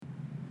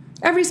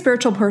Every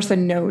spiritual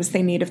person knows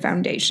they need a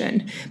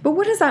foundation. But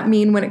what does that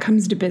mean when it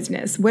comes to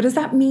business? What does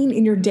that mean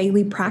in your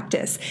daily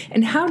practice?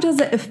 And how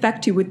does it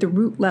affect you with the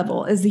root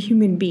level as a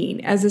human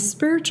being, as a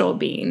spiritual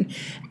being,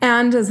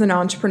 and as an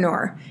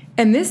entrepreneur?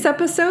 In this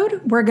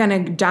episode, we're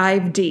going to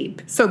dive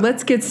deep. So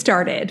let's get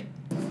started.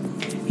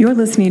 You're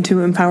listening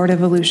to Empowered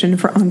Evolution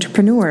for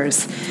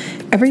Entrepreneurs.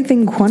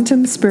 Everything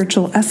quantum,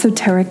 spiritual,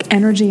 esoteric,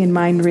 energy, and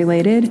mind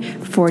related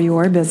for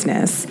your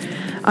business.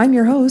 I'm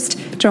your host,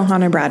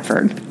 Johanna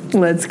Bradford.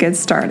 Let's get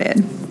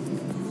started.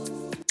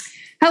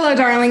 Hello,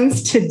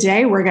 darlings.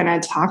 Today we're going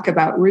to talk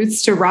about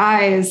Roots to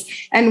Rise.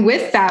 And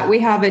with that, we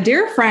have a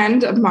dear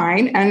friend of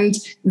mine and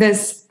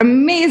this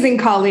amazing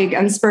colleague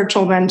and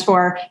spiritual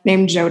mentor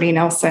named Jody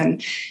Nelson.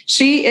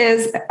 She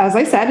is, as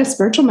I said, a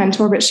spiritual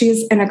mentor, but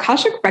she's an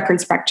Akashic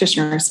Records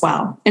practitioner as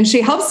well. And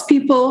she helps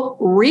people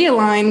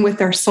realign with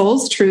their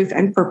soul's truth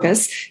and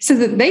purpose so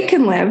that they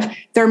can live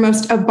their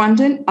most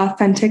abundant,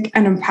 authentic,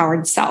 and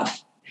empowered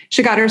self.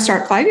 She got her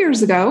start 5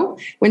 years ago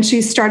when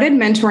she started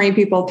mentoring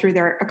people through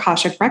their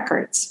Akashic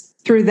Records.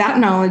 Through that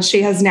knowledge,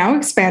 she has now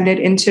expanded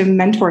into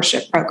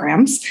mentorship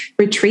programs,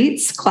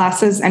 retreats,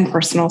 classes, and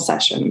personal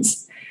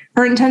sessions.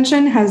 Her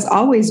intention has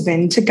always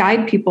been to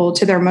guide people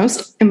to their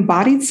most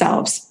embodied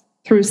selves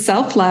through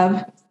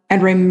self-love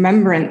and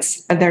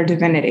remembrance of their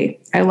divinity.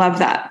 I love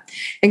that.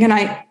 And can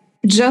I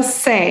just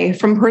say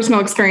from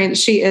personal experience,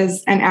 she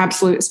is an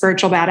absolute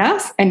spiritual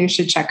badass and you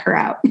should check her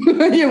out.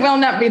 You will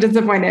not be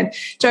disappointed.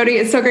 Jody,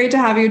 it's so great to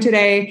have you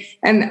today.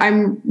 And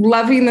I'm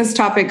loving this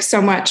topic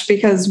so much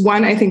because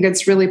one, I think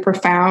it's really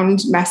profound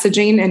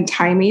messaging and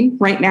timing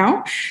right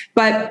now,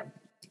 but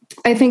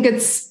I think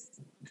it's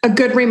a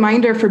good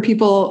reminder for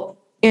people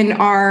in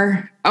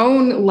our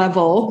own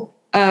level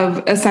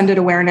of ascended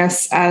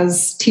awareness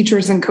as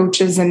teachers and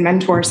coaches and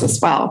mentors as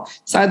well.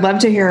 So I'd love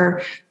to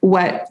hear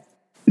what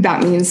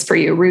that means for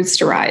you, Roots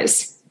to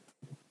Rise.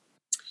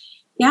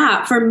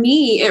 Yeah, for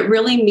me, it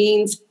really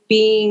means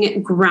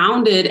being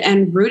grounded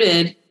and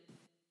rooted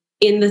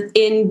in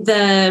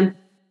the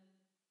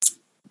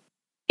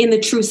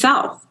true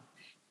self.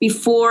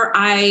 Before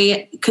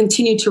I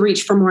continue to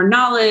reach for more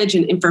knowledge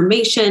and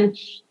information,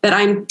 that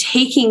I'm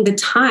taking the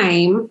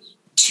time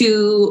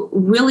to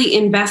really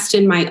invest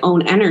in my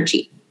own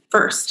energy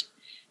first.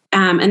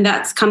 And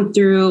that's come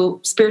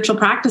through spiritual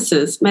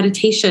practices,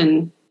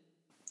 meditation,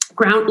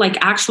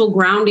 actual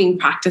grounding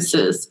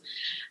practices,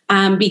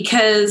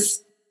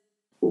 because,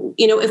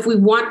 if we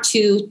want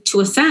to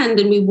ascend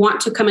and we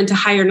want to come into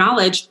higher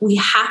knowledge, we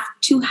have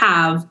to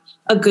have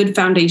a good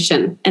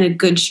foundation and a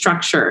good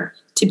structure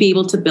to be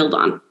able to build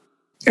on.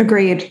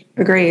 Agreed.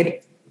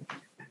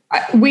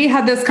 We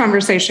had this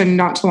conversation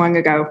not too long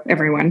ago,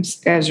 everyone,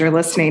 as you're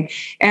listening,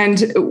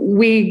 and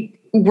we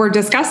were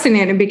discussing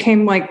it and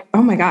became like,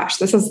 oh my gosh,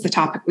 this is the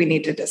topic we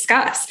need to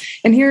discuss.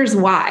 And here's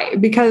why,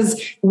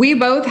 because we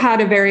both had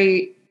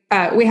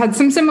we had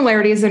some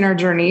similarities in our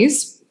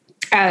journeys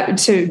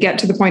to get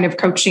to the point of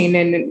coaching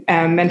and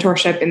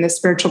mentorship in the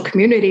spiritual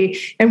community.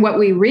 And what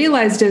we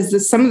realized is that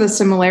some of the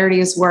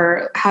similarities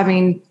were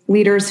having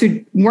leaders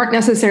who weren't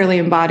necessarily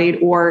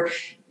embodied or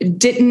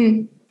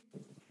didn't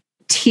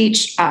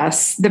teach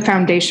us the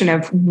foundation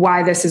of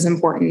why this is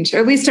important, or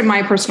at least in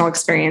my personal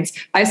experience.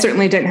 I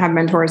certainly didn't have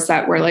mentors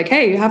that were like,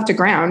 hey, you have to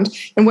ground.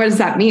 And what does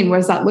that mean? What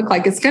does that look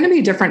like? It's going to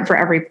be different for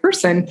every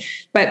person.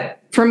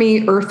 But for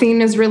me, earthing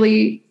is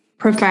really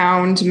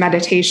profound,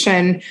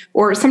 meditation,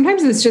 or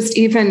sometimes it's just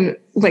even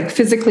like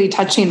physically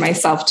touching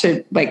myself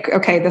to like,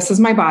 okay, this is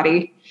my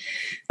body.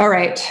 All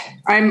right,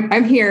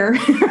 I'm here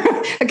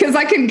because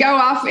I can go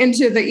off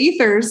into the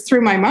ethers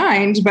through my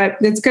mind, but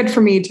it's good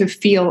for me to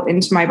feel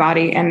into my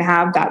body and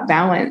have that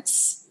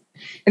balance.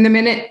 And the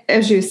minute,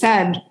 as you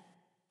said,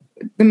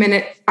 the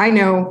minute I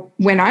know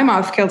when I'm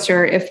off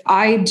kilter, if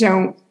I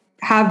don't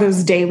have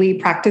those daily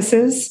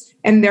practices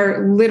and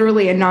they're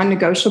literally a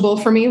non-negotiable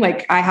for me,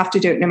 like I have to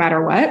do it no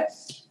matter what.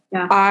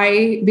 Yeah.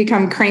 I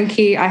become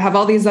cranky. I have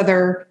all these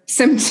other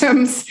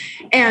symptoms.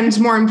 And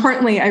more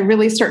importantly, I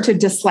really start to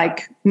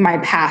dislike my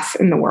path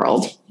in the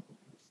world.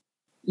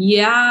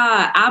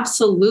 Yeah,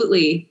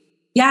 absolutely.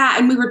 Yeah.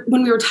 And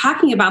when we were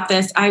talking about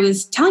this, I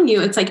was telling you,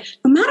 it's like,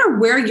 no matter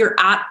where you're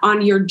at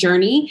on your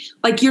journey,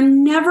 like you're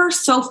never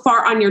so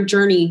far on your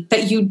journey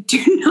that you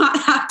do not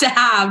have to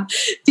have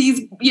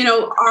these,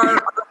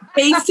 our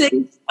basic...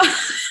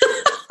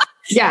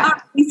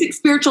 basic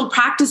spiritual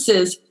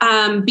practices,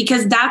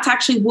 because that's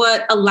actually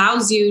what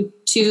allows you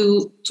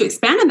to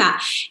expand in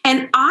that.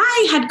 And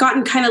I had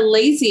gotten kind of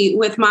lazy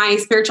with my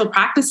spiritual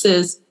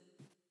practices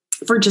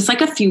for just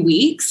like a few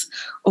weeks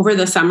over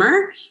the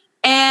summer.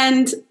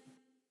 And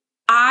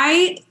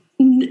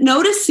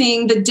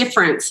noticing the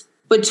difference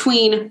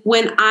between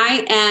when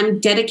I am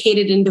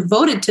dedicated and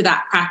devoted to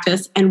that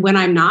practice and when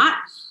I'm not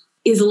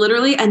is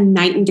literally a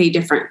night and day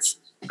difference.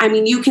 I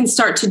mean, you can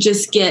start to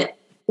just get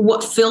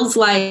what feels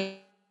like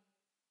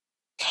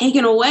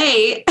taken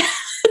away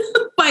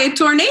by a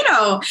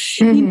tornado,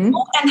 and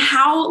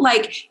how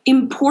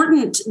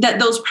important that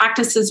those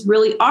practices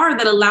really are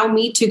that allow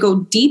me to go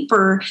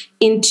deeper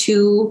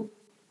into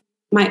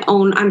my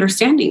own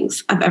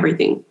understandings of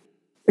everything.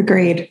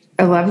 Agreed.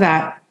 I love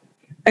that.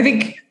 I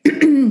think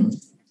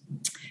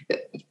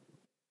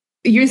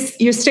you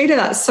stated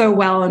that so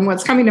well. And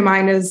what's coming to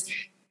mind is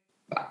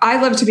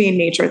I love to be in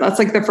nature. That's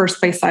like the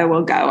first place I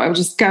will go. I would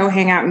just go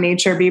hang out in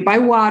nature, be by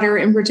water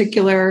in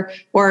particular,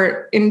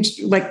 or in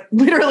like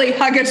literally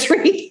hug a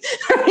tree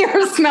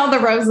or smell the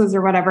roses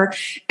or whatever.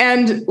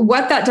 And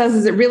what that does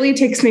is it really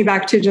takes me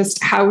back to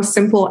just how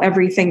simple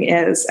everything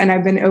is. And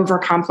I've been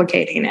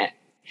overcomplicating it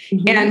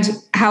and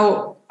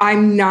how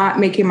I'm not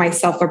making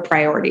myself a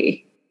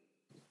priority.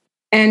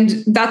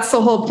 And that's the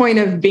whole point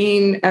of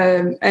being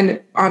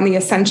on the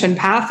ascension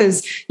path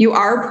is you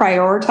are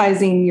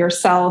prioritizing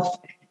yourself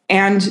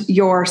and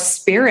your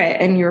spirit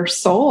and your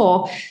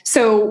soul.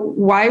 So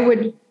why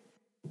would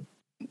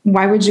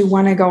you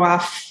want to go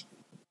off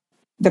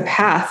the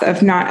path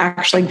of not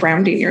actually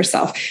grounding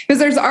yourself?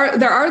 Because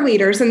there are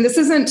leaders, and this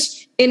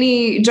isn't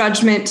any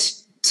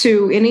judgment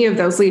to any of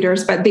those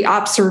leaders, but the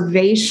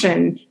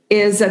observation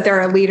is that there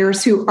are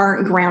leaders who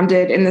aren't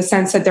grounded in the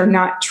sense that they're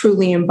not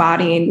truly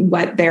embodying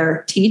what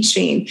they're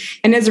teaching.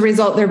 And as a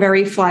result, they're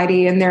very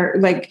flighty and they're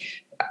like,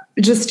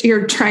 just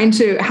you're trying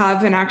to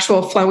have an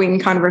actual flowing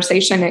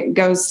conversation. It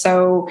goes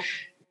so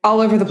all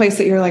over the place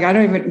that you're like,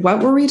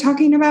 what were we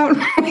talking about?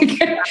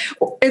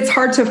 It's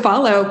hard to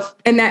follow.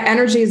 And that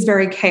energy is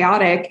very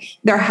chaotic.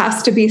 There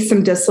has to be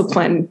some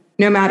discipline,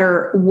 no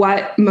matter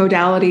what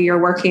modality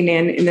you're working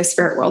in the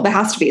spirit world. There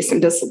has to be some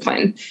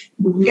discipline.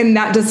 Mm-hmm. And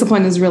that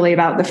discipline is really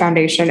about the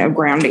foundation of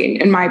grounding,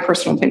 in my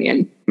personal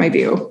opinion, my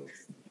view.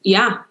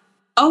 Yeah.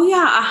 Oh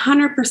yeah,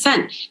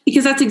 100%.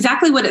 Because that's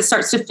exactly what it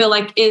starts to feel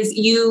like is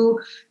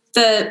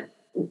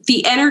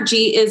the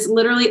energy is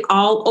literally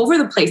all over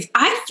the place.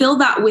 I feel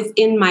that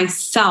within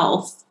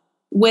myself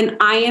when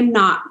I am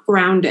not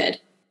grounded,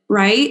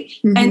 right?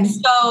 Mm-hmm. And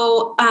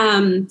so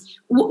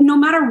no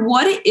matter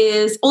what it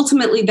is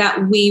ultimately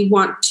that we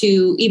want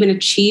to even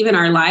achieve in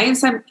our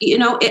lives,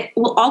 it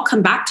will all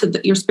come back to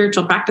your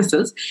spiritual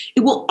practices. It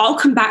will all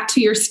come back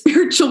to your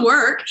spiritual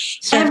work,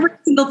 sure. Every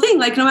single thing,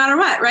 like no matter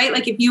what, right?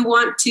 Like if you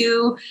want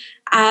to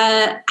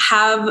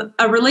have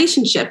a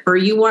relationship, or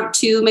you want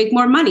to make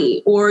more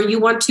money, or you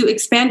want to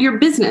expand your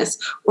business,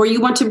 or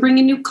you want to bring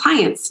in new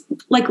clients,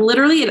 like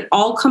literally it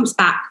all comes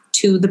back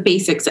to the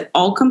basics. It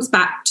all comes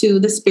back to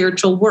the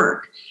spiritual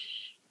work,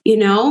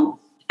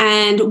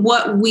 and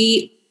what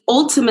we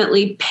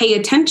ultimately pay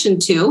attention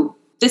to.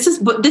 This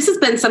has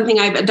been something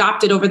I've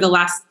adopted over the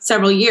last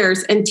several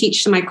years and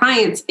teach to my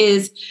clients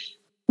is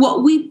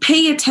what we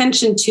pay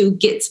attention to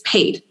gets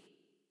paid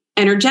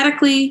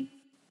energetically.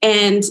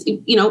 And,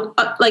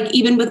 like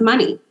even with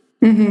money.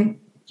 Mm-hmm.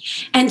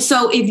 And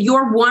so if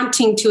you're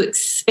wanting to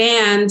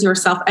expand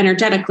yourself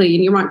energetically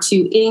and you want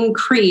to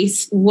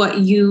increase what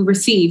you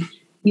receive,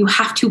 you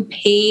have to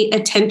pay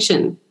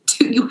attention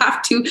to, you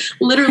have to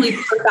literally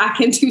put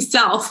back into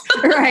self.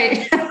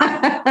 Right.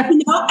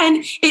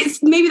 And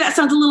it's, maybe that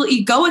sounds a little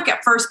egoic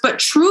at first, but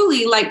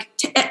truly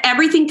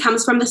everything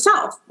comes from the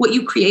self. What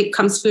you create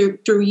comes through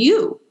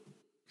you.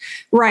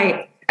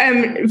 Right.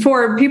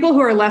 For people who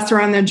are less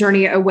around the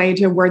journey, a way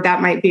to word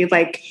that might be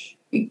like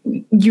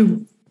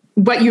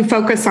what you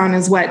focus on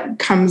is what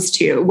comes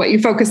to you. What you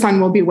focus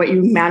on will be what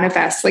you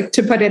manifest, like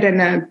to put it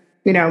in a,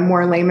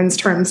 more layman's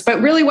terms,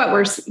 but really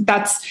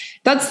that's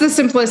the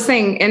simplest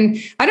thing. And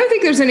I don't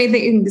think there's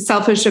anything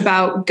selfish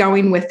about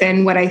going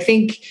within. What I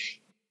think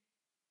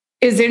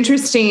is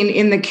interesting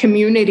in the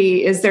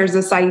community is there's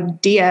this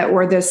idea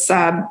or this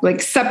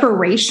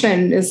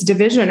separation, this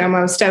division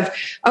almost of,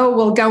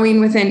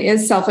 going within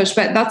is selfish,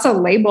 but that's a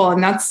label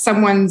and that's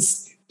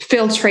someone's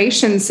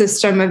filtration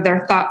system of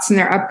their thoughts and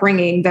their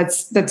upbringing.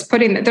 There's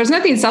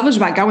nothing selfish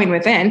about going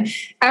within.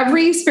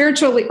 Every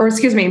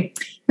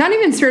not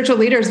even spiritual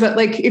leaders, but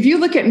like if you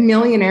look at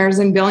millionaires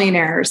and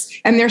billionaires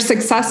and they're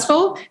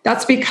successful,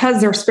 that's because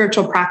their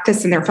spiritual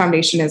practice and their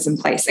foundation is in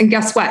place. And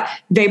guess what?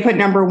 They put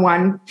number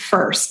one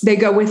first. They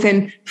go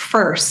within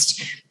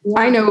first.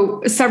 I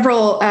know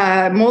several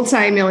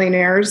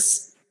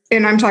multimillionaires,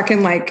 and I'm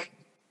talking like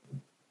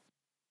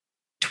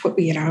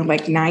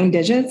 9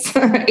 digits,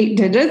 8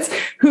 digits,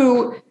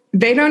 who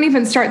they don't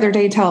even start their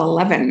day till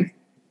 11,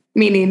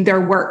 meaning their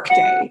work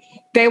day.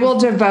 They will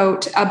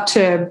devote up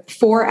to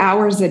 4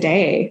 hours a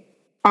day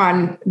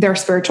on their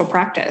spiritual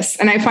practice.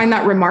 And I find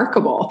that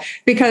remarkable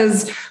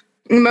because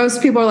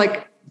most people are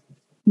like,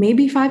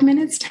 maybe 5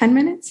 minutes, 10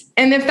 minutes.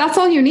 And if that's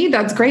all you need,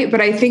 that's great. But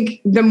I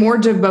think the more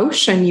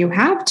devotion you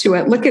have to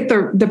it, look at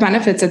the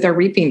benefits that they're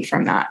reaping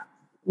from that.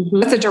 Mm-hmm.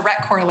 That's a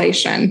direct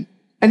correlation.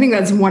 I think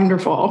that's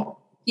wonderful.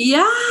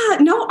 Yeah,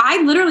 no,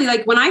 I literally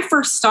when I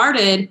first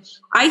started,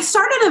 I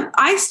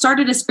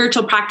started a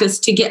spiritual practice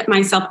to get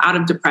myself out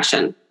of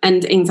depression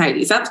and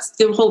anxieties. That's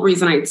the whole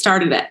reason I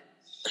started it.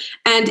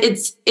 And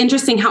it's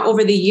interesting how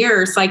over the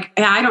years, I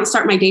don't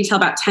start my day till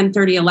about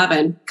 10:30,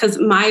 11, because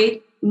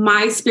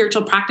my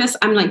spiritual practice,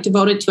 I'm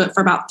devoted to it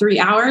for about 3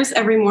 hours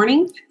every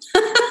morning.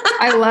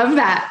 I love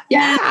that.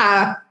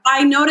 Yeah.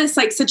 I notice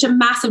such a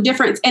massive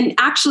difference. And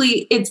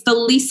actually it's the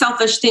least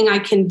selfish thing I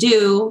can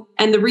do.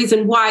 And the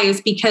reason why is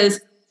because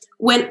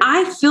when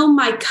I fill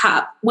my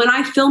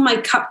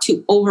cup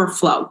to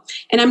overflow,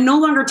 and I'm no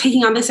longer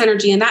taking on this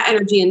energy and that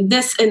energy and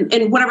this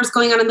and whatever's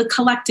going on in the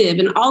collective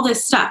and all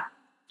this stuff,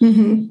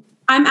 I'm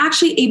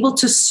actually able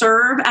to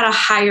serve at a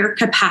higher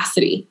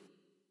capacity.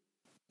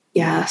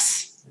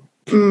 Yes.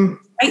 Right?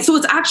 So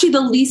it's actually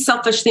the least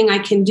selfish thing I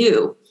can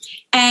do.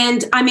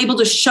 And I'm able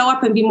to show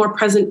up and be more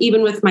present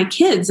even with my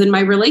kids and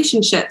my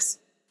relationships,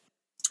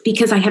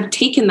 because I have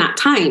taken that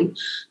time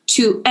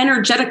to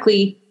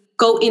energetically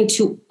go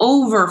into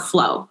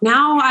overflow.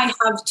 Now I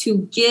have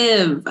to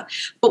give.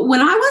 But when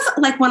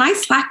I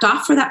slacked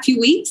off for that few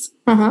weeks,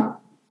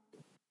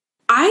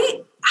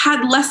 I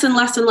had less and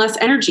less and less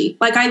energy.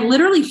 Like I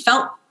literally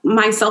felt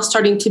myself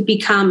starting to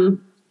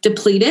become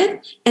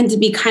depleted and to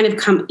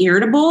become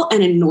irritable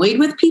and annoyed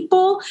with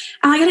people.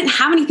 And like I didn't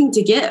have anything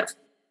to give.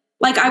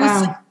 Like I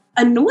was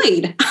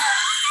annoyed.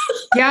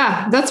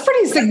 Yeah, that's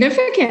pretty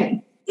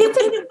significant.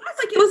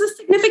 It was a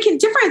significant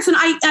difference. And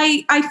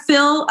I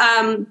feel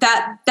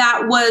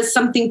that was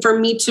something for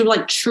me to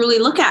like truly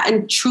look at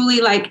and truly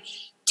like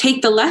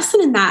take the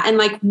lesson in that. And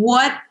like,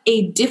 what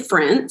a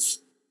difference.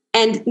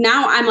 And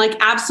now I'm like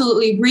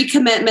absolutely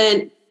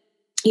recommitment,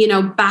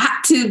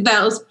 back to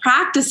those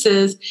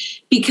practices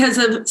because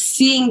of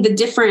seeing the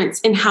difference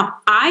in how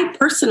I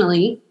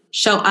personally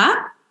show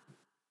up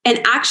and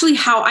actually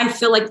how I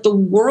feel like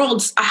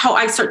how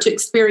I start to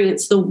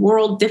experience the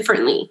world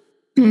differently.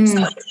 So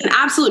it's an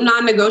absolute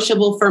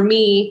non-negotiable for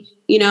me,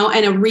 and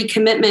a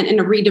recommitment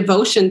and a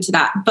redevotion to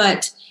that.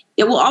 But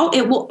it will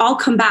all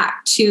come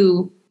back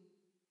to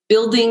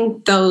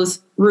building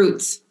those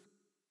roots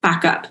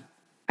back up.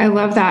 I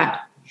love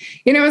that.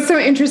 It's so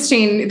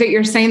interesting that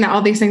you're saying that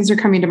all these things are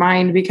coming to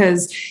mind,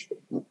 because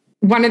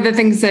one of the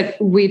things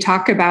that we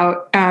talk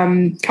about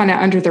kind of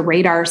under the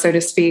radar, so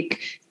to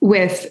speak,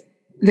 with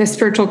the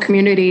spiritual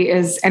community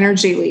is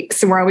energy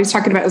leaks. And we're always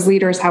talking about as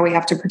leaders how we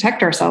have to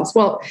protect ourselves.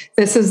 Well,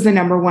 this is the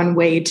number one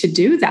way to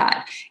do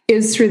that,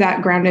 is through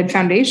that grounded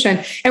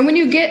foundation. And when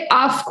you get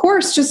off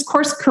course, just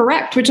course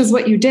correct, which is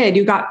what you did.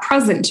 You got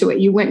present to it.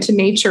 You went to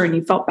nature and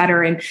you felt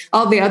better and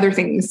all the other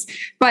things.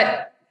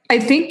 But I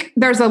think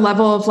there's a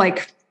level of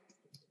like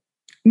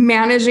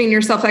managing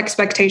your self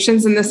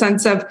expectations in the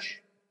sense of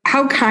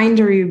how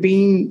kind are you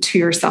being to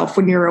yourself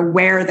when you're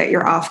aware that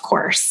you're off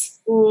course?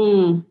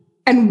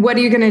 And what are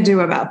you going to do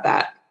about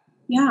that?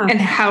 Yeah. And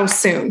how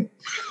soon?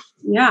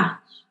 Yeah.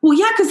 Well,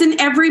 yeah, because in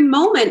every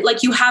moment,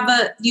 like you have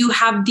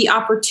the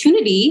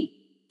opportunity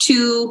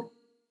to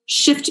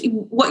shift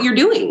what you're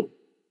doing,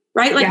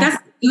 right? Like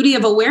that's the beauty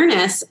of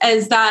awareness,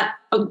 is that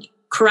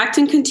correct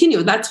and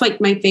continue. That's like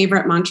my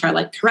favorite mantra,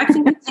 like correct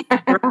and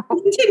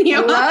continue.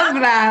 Love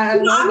that.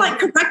 I'm like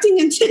correcting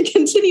and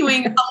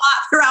continuing a lot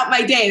throughout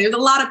my day. There's a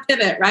lot of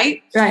pivot,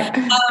 right?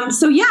 Right.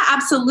 So yeah,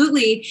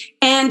 absolutely.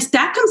 And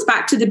that comes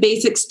back to the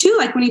basics too.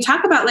 Like when you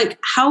talk about like,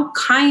 how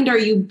kind are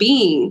you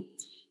being?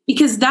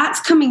 Because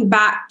that's coming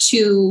back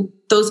to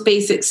those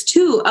basics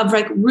too, of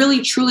like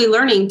really truly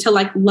learning to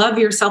like love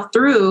yourself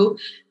through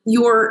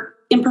your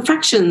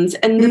imperfections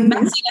and the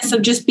messiness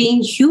of just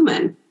being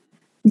human.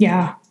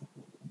 Yeah.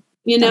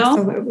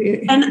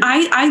 Absolutely. And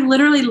I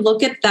literally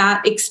look at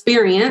that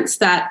experience,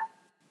 that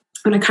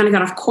when I kind of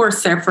got off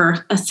course there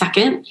for a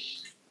second,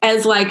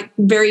 as like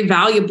very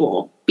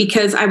valuable,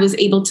 because I was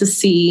able to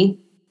see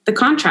the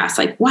contrast,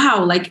 like,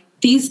 wow, like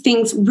these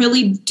things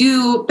really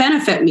do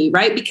benefit me,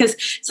 right? Because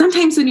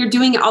sometimes when you're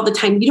doing it all the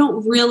time, you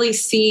don't really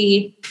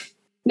see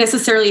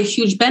necessarily a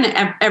huge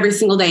benefit every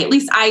single day. At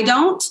least I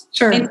don't.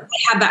 Sure. And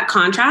I had that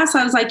contrast.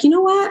 I was like, you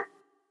know what?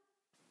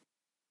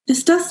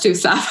 This does do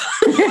stuff.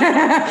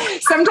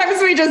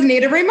 Sometimes we just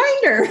need a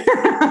reminder.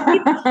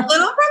 A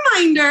little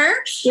reminder.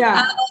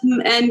 Yeah.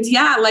 And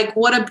yeah, like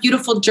what a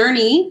beautiful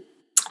journey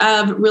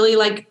of really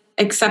like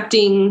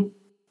accepting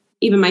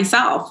even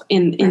myself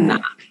in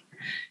that.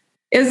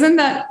 Isn't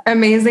that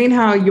amazing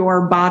how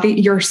your body,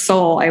 your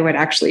soul, I would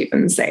actually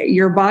even say,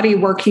 your body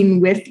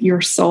working with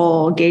your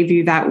soul gave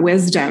you that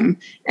wisdom,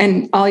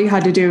 and all you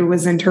had to do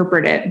was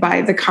interpret it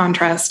by the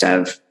contrast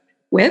of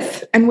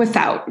with and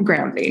without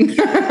grounding.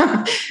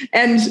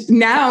 And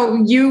now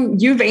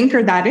you've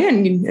anchored that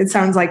in, it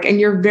sounds like, and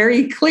you're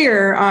very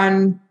clear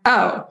on,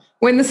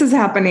 when this is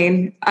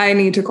happening, I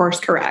need to course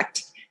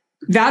correct.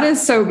 That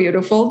is so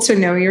beautiful, to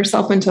know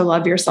yourself and to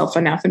love yourself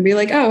enough and be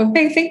like, oh,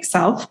 hey, thanks,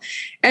 self.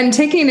 And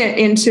taking it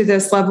into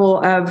this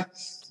level of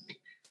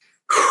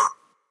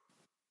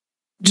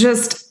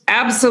just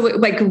absolute,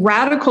 like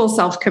radical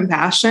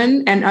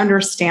self-compassion and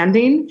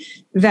understanding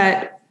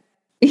that,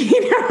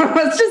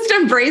 let's just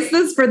embrace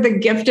this for the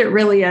gift it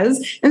really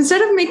is,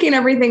 instead of making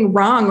everything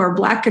wrong or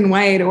black and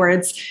white, or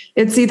it's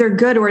either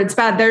good or it's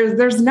bad.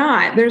 There's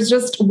not. There's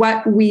just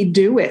what we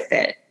do with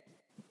it.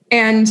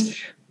 And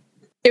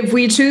if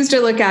we choose to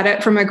look at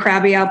it from a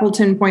Crabby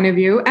Appleton point of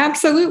view,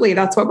 absolutely,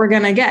 that's what we're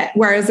going to get.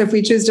 Whereas if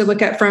we choose to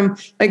look at from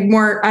like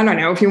more, I don't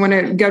know, if you want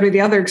to go to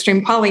the other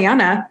extreme,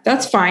 Pollyanna,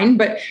 that's fine.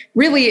 But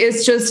really,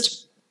 it's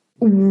just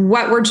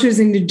what we're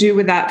choosing to do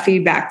with that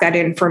feedback, that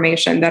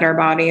information that our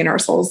body and our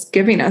soul's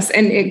giving us.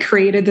 And it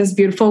created this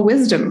beautiful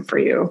wisdom for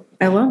you.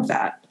 I love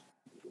that.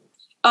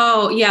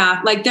 Oh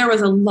yeah. Like there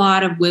was a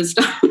lot of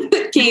wisdom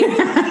that came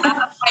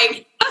out.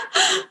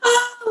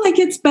 Like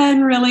it's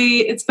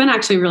been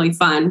actually really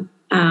fun.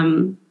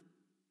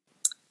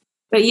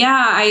 But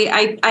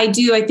yeah, I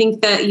do. I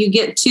think that you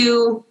get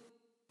to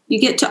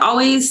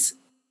always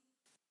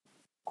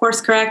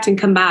course correct and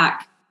come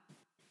back.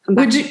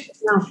 Would you,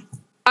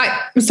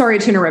 I'm sorry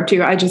to interrupt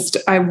you. I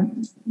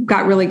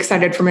got really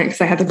excited for a minute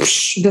because I had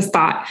this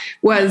thought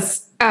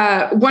was,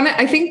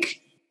 I think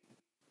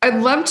I'd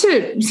love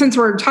to, since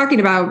we're talking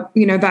about,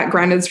 that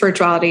grounded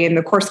spirituality and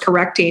the course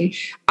correcting,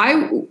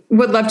 I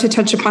would love to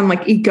touch upon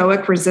like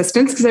egoic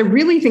resistance, because I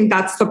really think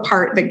that's the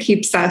part that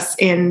keeps us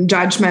in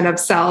judgment of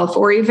self,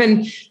 or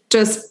even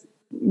just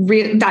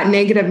that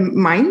negative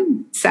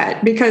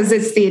mindset, because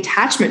it's the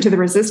attachment to the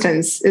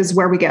resistance is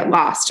where we get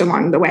lost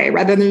along the way,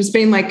 rather than just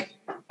being like,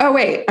 oh,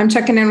 wait, I'm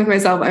checking in with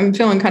myself. I'm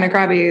feeling kind of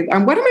crabby.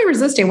 What am I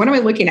resisting? What am I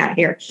looking at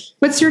here?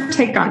 What's your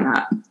take on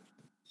that?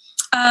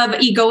 Of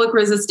egoic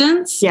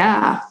resistance?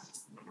 Yeah.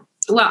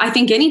 Well, I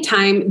think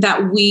anytime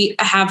that we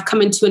have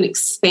come into an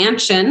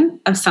expansion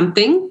of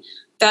something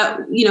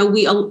that, we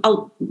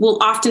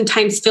will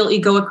oftentimes feel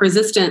egoic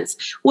resistance.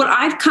 What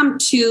I've come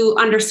to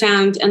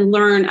understand and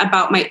learn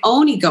about my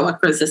own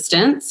egoic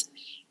resistance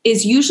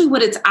is usually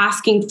what it's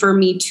asking for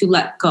me to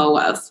let go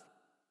of.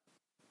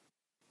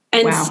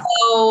 And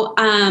so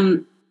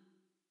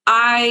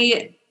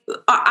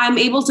I'm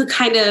able to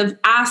kind of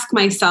ask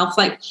myself,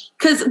 like,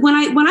 because when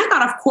I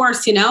got off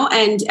course,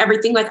 and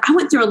everything, like I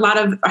went through a lot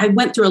of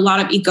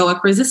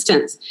egoic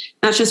resistance.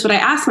 That's just what I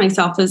asked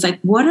myself is like,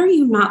 what are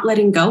you not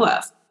letting go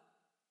of?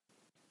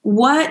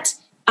 What,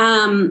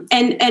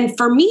 and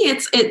for me,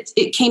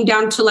 it came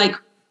down to like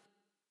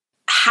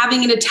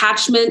having an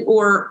attachment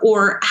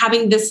or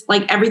having this,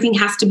 like everything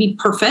has to be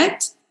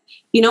perfect,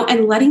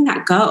 and letting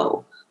that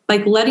go,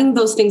 like letting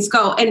those things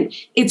go. And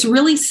it's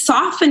really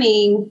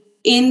softening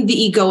in the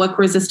egoic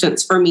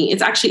resistance for me.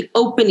 It's actually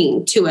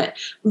opening to it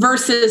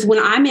versus when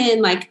I'm in,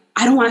 like,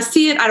 I don't want to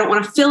see it. I don't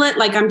want to feel it.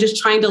 Like I'm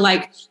just trying to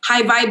like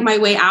high vibe my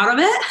way out of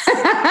it.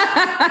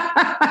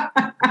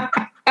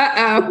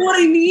 Uh-oh. You know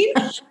what I mean?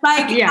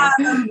 Like, yeah.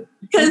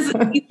 Because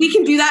we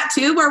can do that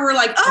too, where we're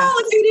like,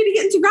 oh, like, I need to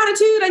get into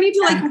gratitude. I need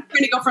to like, we're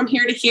going to go from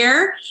here to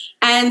here.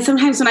 And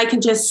sometimes when I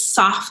can just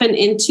soften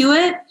into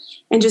it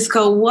and just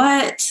go,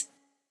 what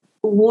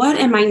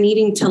am I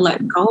needing to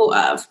let go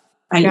of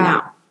right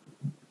now?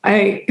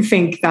 I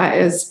think that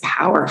is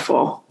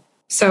powerful.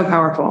 So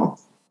powerful.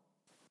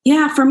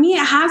 Yeah, for me,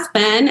 it has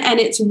been, and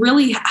it's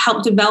really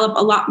helped develop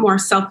a lot more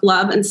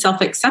self-love and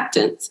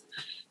self-acceptance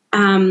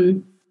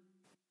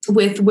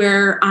with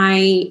where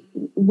I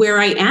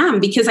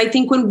am. Because I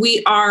think when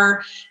we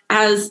are,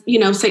 as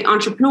say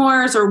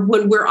entrepreneurs, or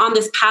when we're on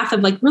this path of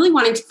like really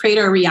wanting to create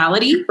our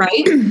reality,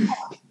 right?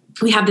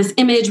 We have this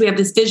image, we have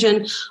this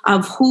vision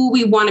of who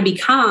we want to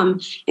become.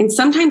 And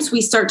sometimes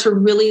we start to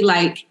really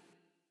like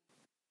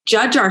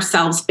judge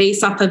ourselves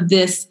based off of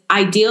this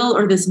ideal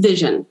or this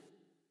vision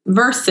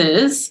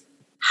versus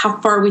how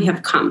far we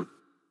have come.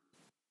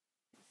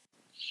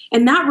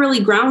 And that really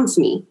grounds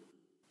me.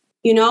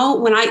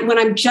 When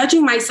I'm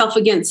judging myself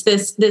against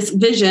this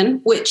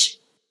vision, which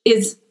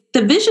is,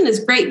 the vision is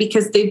great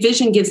because the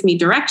vision gives me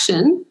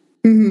direction.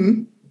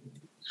 Mm-hmm.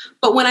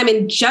 But when I'm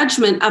in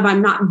judgment of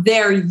I'm not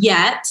there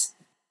yet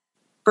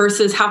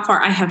versus how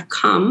far I have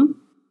come,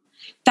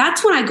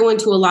 that's when I go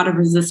into a lot of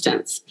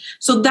resistance.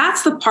 So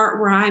that's the part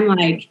where I'm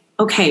like,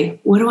 okay,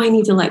 what do I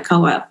need to let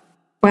go of?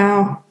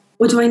 Wow.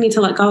 What do I need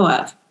to let go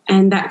of?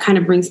 And that kind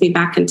of brings me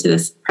back into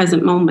this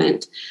present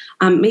moment.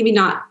 Maybe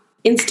not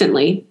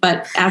instantly,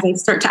 but as I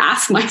start to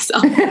ask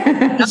myself.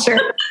 Sure.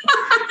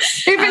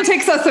 Even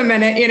takes us a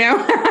minute,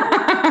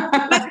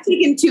 It's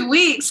taken 2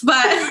 weeks,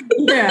 but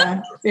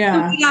yeah.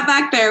 We got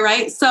back there,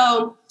 right?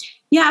 So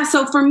yeah,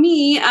 so for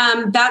me,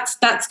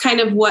 that's kind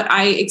of what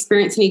I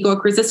experience in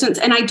egoic resistance.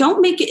 And I don't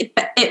make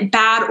it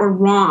bad or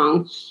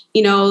wrong,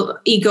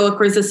 egoic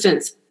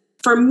resistance.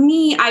 For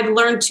me, I've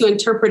learned to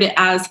interpret it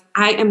as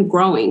I am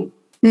growing.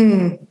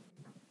 Mm.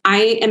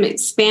 I am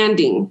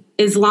expanding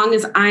as long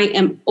as I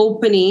am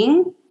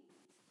opening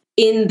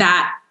in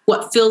that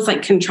what feels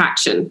like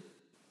contraction.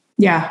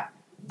 Yeah.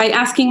 By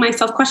asking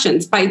myself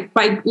questions, by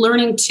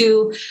learning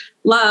to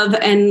love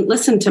and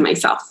listen to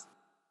myself.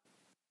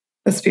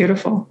 That's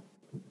beautiful.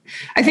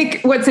 I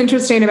think what's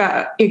interesting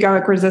about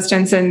egoic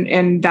resistance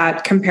and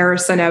that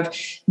comparison of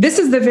this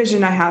is the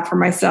vision I have for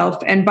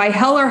myself, and by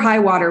hell or high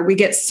water, we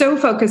get so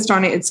focused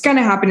on it. It's going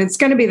to happen. It's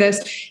going to be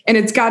this, and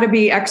it's got to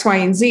be X, Y,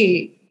 and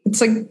Z.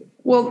 It's like,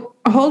 well,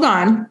 hold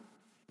on.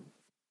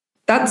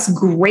 That's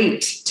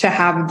great to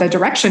have the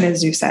direction,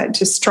 as you said,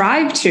 to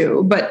strive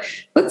to, but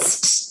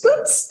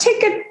let's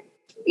take a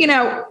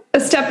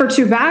step or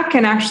two back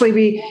and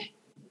actually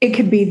it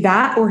could be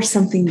that or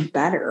something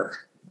better.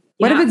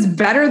 What if it's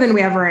better than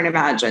we ever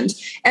imagined?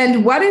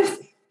 And what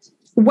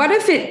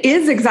if it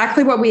is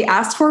exactly what we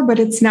asked for, but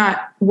it's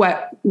not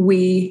what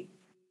we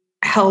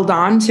held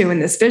on to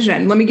in this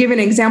vision? Let me give an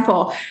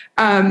example.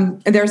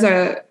 There's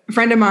a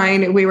friend of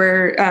mine. We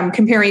were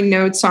comparing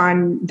notes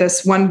on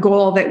this one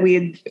goal that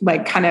we'd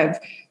like kind of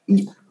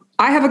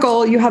I have a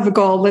goal, you have a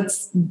goal.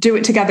 Let's do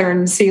it together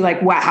and see like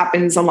what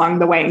happens along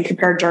the way and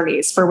compare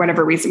journeys. For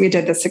whatever reason, we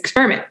did this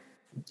experiment.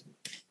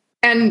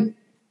 And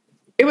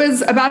it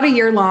was about a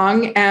year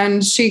long.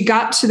 And she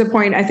got to the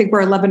point, I think we're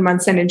 11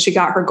 months in, and she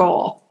got her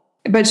goal.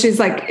 But she's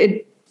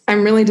like,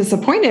 I'm really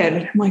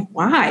disappointed. I'm like,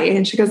 why?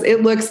 And she goes,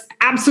 it looks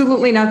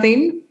absolutely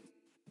nothing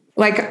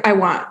like I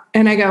want.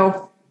 And I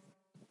go,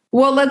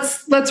 well,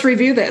 let's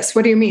review this.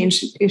 What do you mean?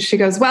 She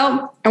goes,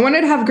 well, I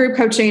wanted to have group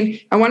coaching.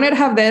 I wanted to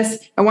have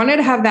this. I wanted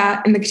to have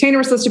that. And the container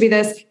was supposed to be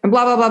this and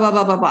blah, blah, blah, blah,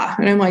 blah, blah, blah.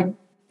 And I'm like,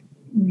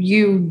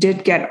 you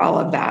did get all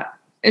of that.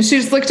 And she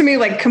just looked at me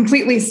like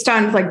completely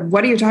stunned. Like,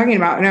 what are you talking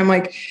about? And I'm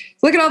like,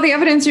 look at all the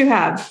evidence you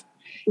have.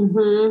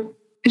 Mm-hmm.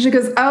 And she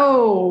goes,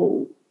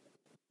 oh,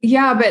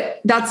 yeah,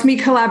 but that's me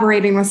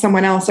collaborating with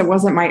someone else. It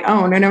wasn't my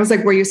own. And I was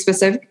like, were you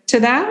specific to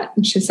that?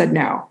 And she said,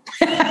 no.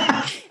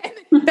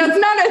 That's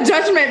not a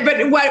judgment,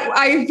 but what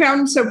I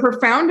found so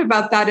profound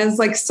about that is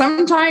like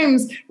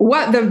sometimes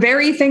what the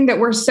very thing that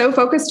we're so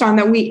focused on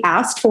that we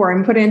asked for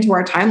and put into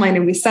our timeline,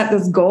 and we set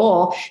this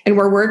goal and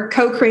we're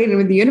co-creating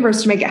with the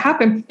universe to make it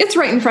happen, it's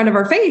right in front of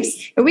our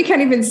face and we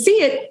can't even see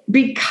it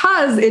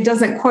because it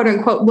doesn't quote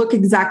unquote look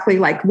exactly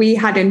like we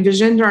had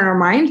envisioned in our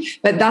mind,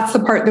 but that's the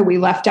part that we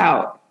left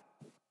out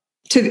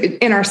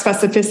in our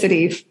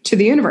specificity to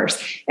the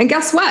universe. And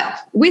guess what?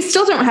 We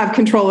still don't have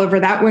control over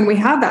that when we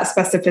have that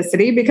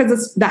specificity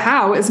because the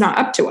how is not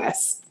up to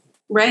us.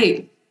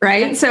 Right.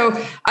 Right. So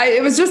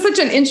it was just such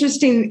an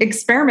interesting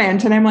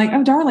experiment. And I'm like,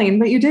 oh, darling,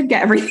 but you did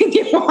get everything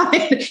you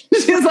wanted.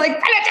 She was like,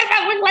 but it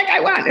doesn't look like I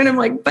want. And I'm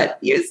like, but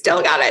you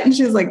still got it. And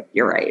she was like,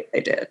 you're right. I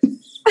did.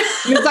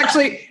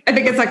 I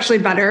think it's actually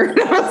better. And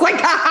I was like,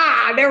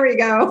 ha, there we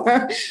go.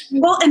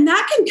 Well, and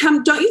that can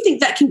come, don't you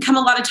think that can come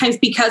a lot of times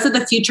because of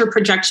the future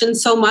projection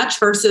so much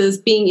versus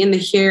being in the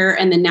here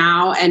and the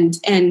now and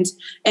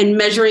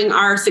measuring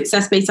our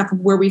success based off of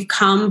where we've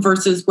come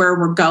versus where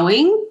we're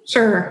going?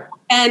 Sure.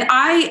 And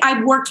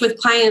I've worked with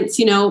clients,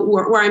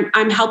 where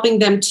I'm helping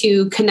them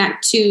to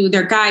connect to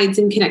their guides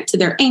and connect to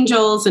their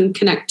angels and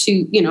connect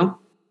to,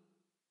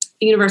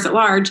 the universe at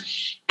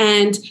large.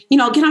 And,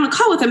 I'll get on a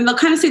call with them. They'll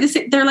kind of say this.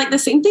 They're like the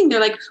same thing. They're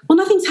like, well,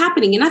 nothing's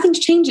happening and nothing's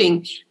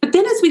changing. But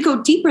then as we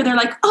go deeper, they're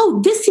like, oh,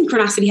 this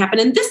synchronicity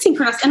happened and this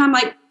synchronicity. And I'm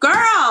like,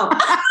 girl.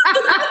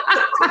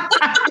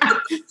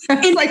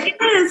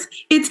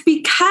 It's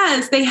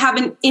because they have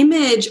an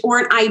image or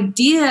an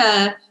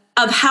idea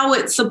of how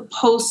it's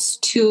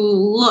supposed to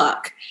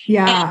look.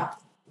 Yeah.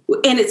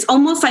 And it's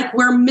almost like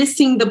we're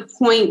missing the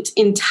point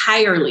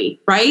entirely,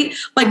 right?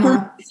 Like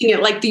we're missing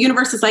it. Like the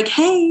universe is like,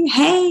 hey.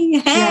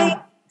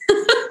 Yeah.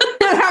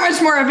 How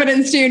much more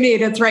evidence do you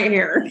need? It's right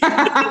here.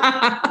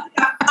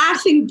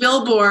 Flashing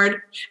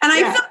billboard. And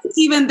I feel like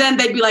even then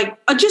they'd be like,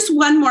 oh, just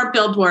one more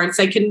billboard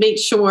so I can make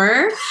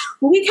sure.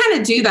 Well, we kind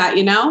of do that,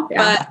 Yeah.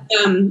 But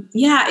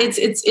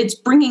it's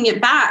bringing it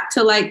back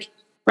to like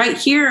right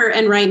here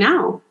and right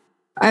now.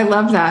 I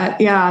love that.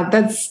 Yeah,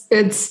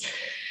 it's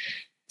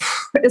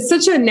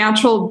such a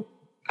natural,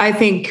 I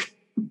think,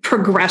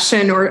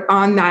 progression or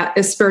on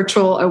that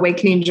spiritual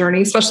awakening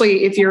journey,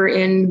 especially if you're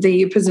in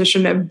the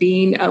position of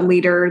being a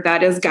leader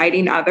that is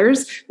guiding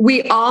others.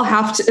 We all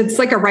have to, it's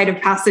like a rite of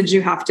passage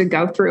you have to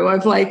go through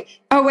of like,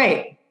 oh,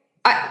 wait,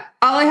 all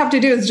I have to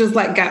do is just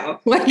let go.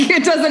 Like,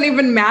 it doesn't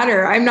even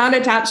matter. I'm not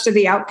attached to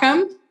the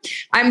outcome.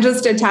 I'm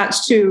just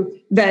attached to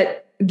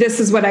that. This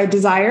is what I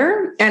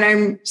desire. And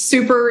I'm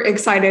super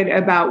excited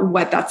about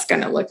what that's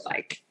going to look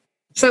like.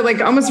 So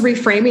like almost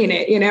reframing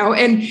it,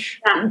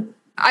 and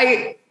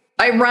I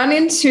run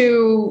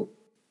into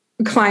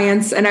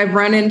clients and I've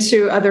run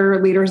into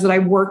other leaders that I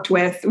worked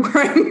with where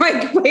I'm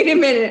like, wait a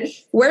minute,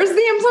 where's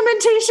the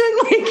implementation?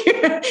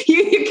 Like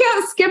you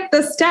can't skip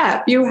the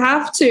step. You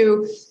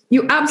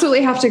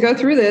absolutely have to go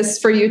through this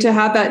for you to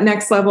have that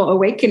next level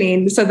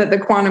awakening so that the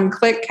quantum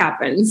click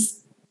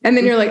happens. And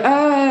then you're like,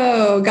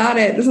 oh, got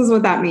it. This is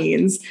what that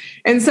means.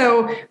 And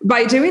so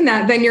by doing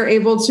that, then you're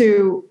able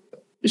to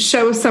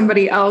show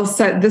somebody else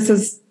that this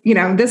is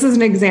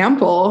an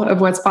example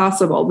of what's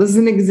possible. This is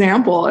an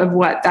example of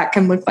what that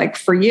can look like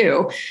for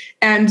you.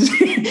 And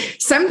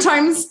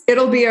sometimes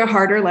it'll be a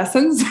harder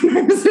lesson.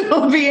 Sometimes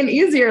it'll be an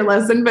easier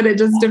lesson, but it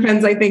just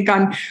depends, I think,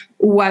 on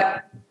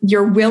what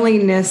your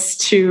willingness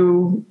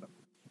to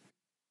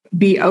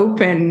be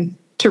open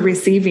to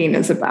receiving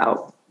is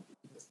about.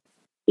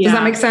 Yeah. Does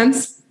that make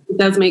sense? It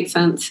does make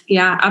sense.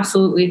 Yeah,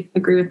 absolutely.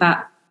 Agree with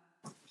that.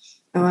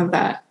 I love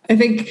that. I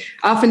think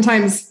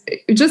oftentimes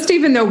just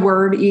even the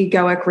word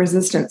egoic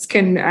resistance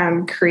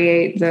can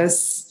create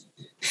this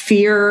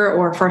fear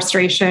or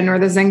frustration or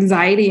this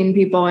anxiety in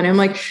people. And I'm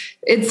like,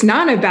 it's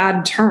not a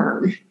bad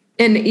term.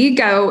 And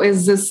ego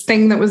is this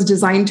thing that was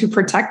designed to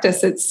protect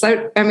us. It's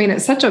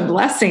such a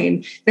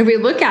blessing if we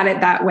look at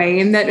it that way,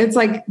 and that it's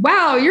like,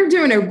 wow, you're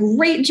doing a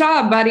great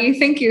job, buddy.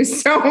 Thank you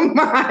so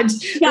much.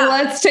 Yeah.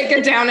 Let's take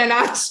it down a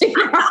notch.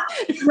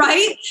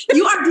 Right?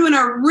 You are doing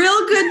a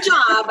real good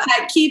job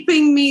at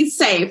keeping me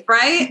safe,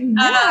 right?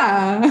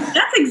 Yeah.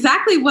 That's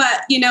exactly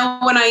what, when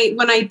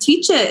I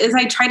teach it is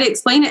I try to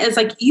explain it as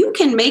like, you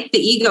can make the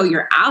ego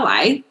your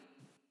ally.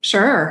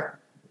 Sure.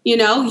 You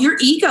know, your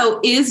ego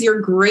is your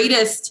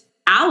greatest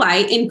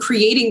ally in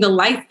creating the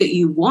life that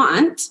you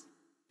want.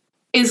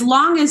 As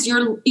long as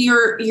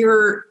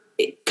you're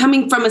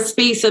coming from a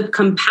space of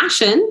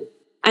compassion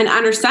and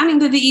understanding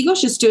that the ego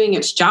is just doing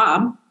its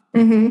job.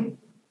 Mm-hmm.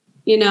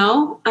 You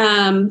know,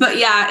 but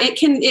yeah,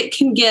 it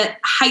can get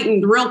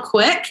heightened real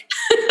quick.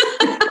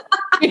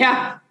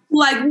 Yeah.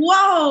 Like,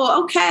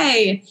 whoa,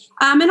 okay.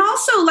 And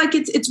also like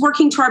it's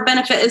working to our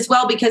benefit as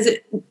well, because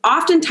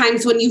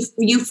oftentimes when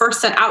you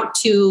first set out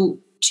to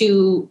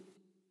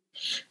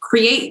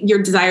create your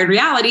desired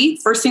reality,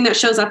 first thing that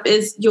shows up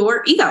is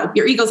your ego.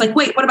 Your ego's like,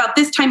 wait, what about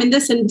this time and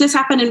this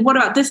happened? And what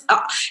about this? It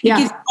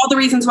gives you all the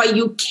reasons why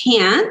you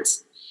can't.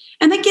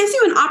 And that gives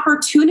you an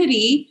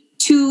opportunity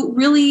to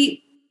really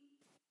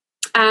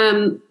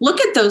look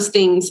at those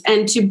things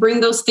and to bring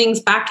those things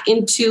back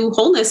into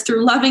wholeness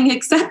through loving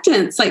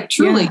acceptance, like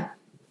truly,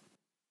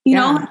 you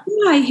know,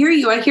 I hear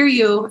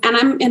you. And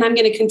I'm going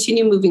to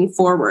continue moving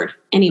forward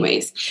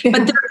anyways,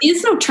 but there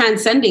is no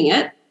transcending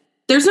it.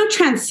 There's no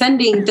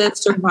transcending the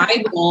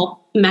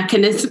survival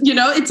mechanism. You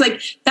know, it's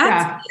like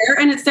that's there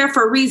and it's there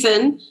for a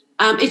reason.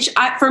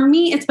 For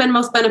me, it's been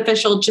most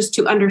beneficial just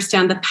to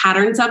understand the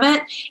patterns of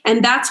it.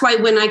 And that's why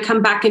when I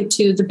come back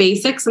into the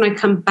basics, when I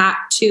come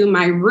back to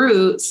my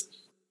roots,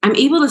 I'm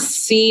able to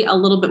see a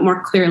little bit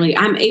more clearly.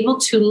 I'm able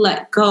to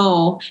let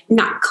go,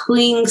 not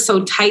cling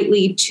so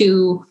tightly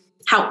to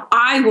how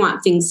I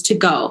want things to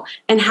go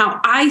and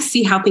how I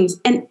see how things,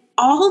 and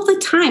all the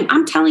time,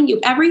 I'm telling you,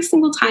 every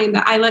single time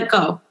that I let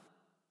go,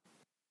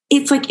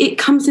 it's like it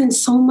comes in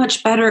so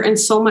much better and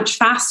so much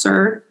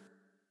faster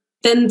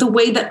than the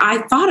way that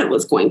I thought it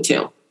was going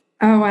to.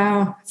 Oh,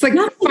 wow. It's like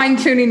fine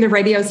tuning the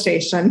radio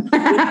station.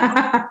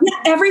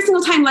 Every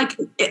single time, like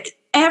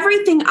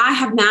everything I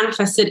have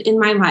manifested in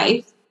my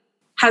life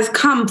has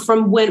come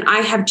from when I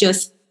have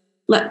just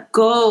let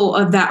go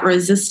of that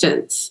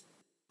resistance.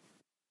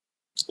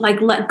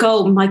 Like let go,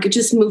 like it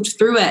just moved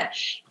through it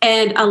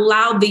and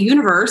allowed the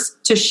universe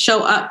to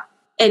show up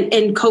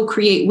and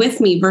co-create with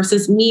me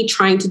versus me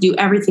trying to do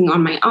everything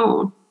on my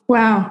own.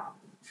 Wow.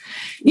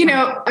 You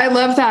know, I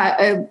love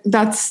that.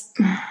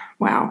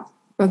 Wow.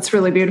 That's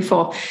really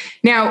beautiful.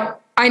 Now,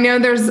 I know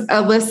there's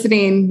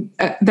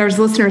there's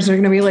listeners who are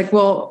going to be like,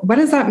 well, what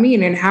does that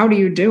mean? And how do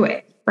you do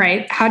it?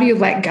 Right? How do you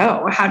let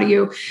go?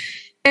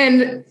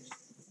 And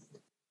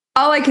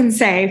all I can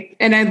say,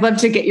 and I'd love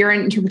to get your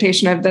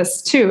interpretation of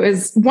this too,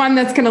 is one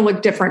that's going to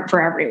look different for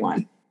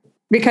everyone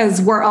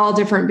because we're all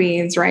different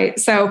beings, right?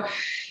 So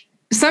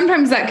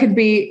sometimes that could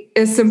be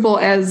as simple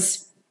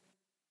as,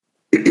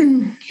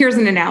 here's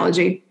an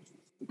analogy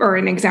or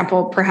an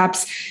example,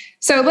 perhaps.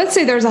 So let's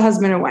say there's a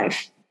husband and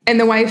wife, and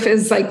the wife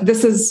is like,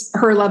 this is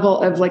her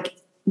level of like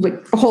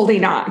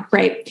holding on,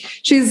 right?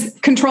 She's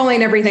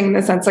controlling everything in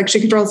the sense, like she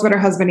controls what her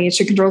husband eats.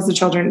 She controls the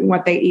children and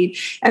what they eat.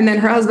 And then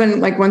her husband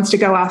like wants to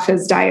go off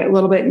his diet a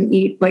little bit and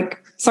eat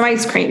like some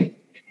ice cream.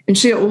 And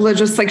she'll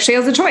just like, she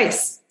has a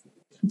choice.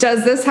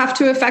 Does this have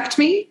to affect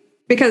me?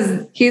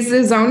 Because he's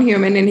his own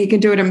human and he can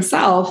do it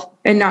himself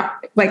and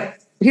not like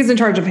he's in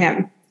charge of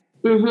him.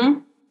 Mm-hmm.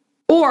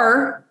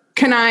 Or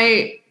can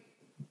I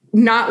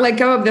not let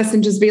go of this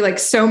and just be like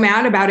so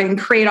mad about it and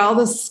create all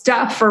this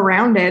stuff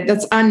around it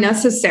that's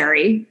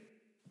unnecessary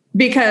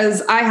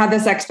because I had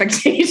this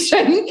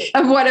expectation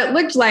of what it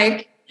looked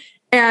like.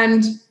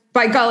 And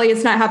by golly,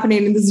 it's not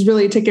happening. And this is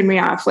really ticking me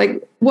off.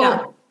 Like,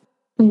 well,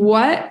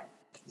 what's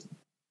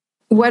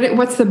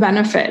the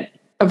benefit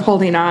of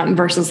holding on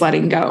versus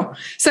letting go?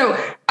 So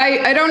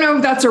I don't know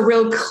if that's a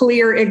real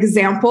clear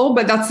example,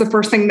 but that's the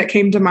first thing that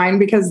came to mind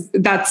because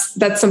that's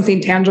something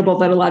tangible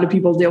that a lot of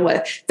people deal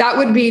with. That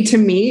would be to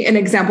me an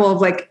example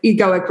of like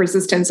egoic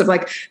resistance of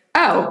like,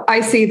 oh, I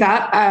see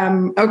that.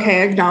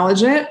 Okay,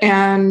 acknowledge it.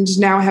 And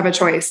now I have a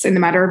choice in the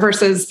matter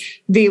versus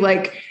the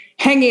like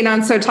hanging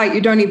on so tight.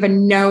 You don't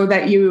even know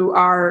that you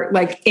are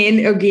like in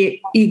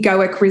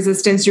egoic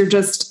resistance. You're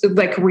just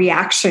like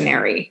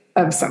reactionary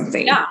of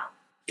something. Yeah.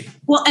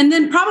 Well, and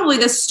then probably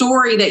the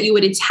story that you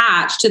would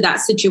attach to that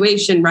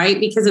situation, right?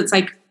 Because it's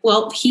like,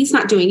 well, he's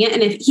not doing it.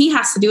 And if he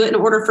has to do it in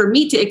order for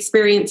me to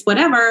experience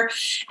whatever,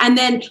 and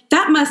then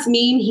that must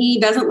mean he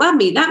doesn't love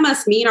me. That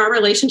must mean our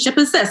relationship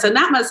is this. And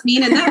that must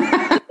mean, and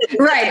that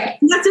right.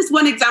 And that's just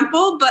one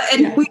example, but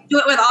we do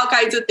it with all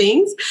kinds of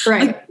things.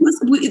 Right. Like,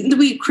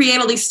 we create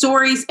all these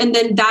stories and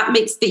then that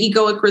makes the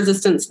egoic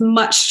resistance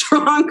much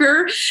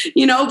stronger,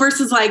 you know,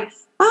 versus like,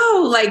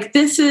 oh, like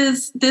this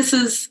is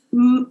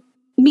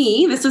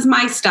me, this is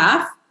my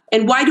stuff.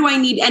 And why do I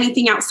need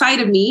anything outside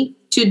of me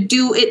to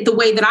do it the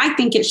way that I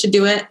think it should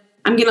do it?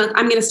 I'm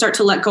going to start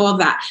to let go of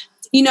that.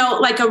 You know,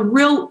 like a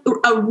real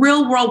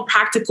world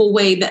practical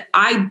way that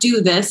I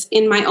do this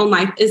in my own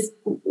life is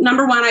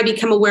number one, I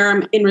become aware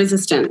I'm in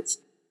resistance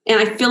and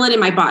I feel it in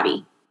my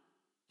body.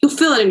 You'll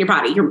feel it in your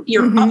body.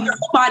 Your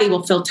whole body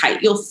will feel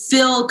tight. You'll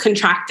feel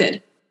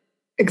contracted.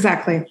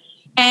 Exactly.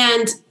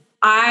 And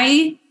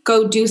I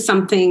go do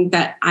something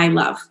that I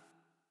love.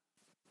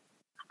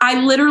 I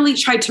literally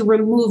tried to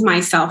remove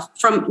myself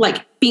from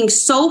like being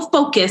so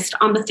focused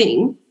on the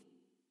thing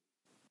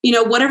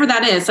whatever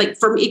that is. Like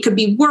for me, it could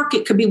be work,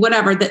 it could be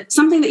whatever, that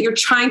something that you're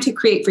trying to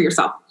create for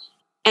yourself.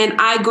 And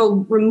I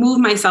go remove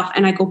myself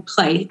and I go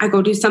play. I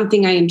go do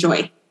something I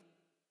enjoy.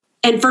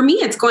 And for me,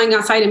 it's going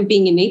outside and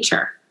being in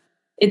nature.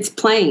 It's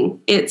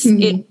playing. It's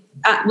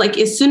like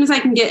as soon as I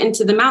can get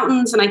into the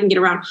mountains and I can get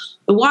around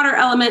the water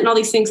element and all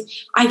these things,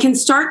 I can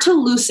start to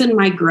loosen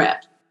my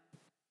grip.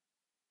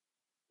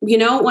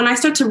 When I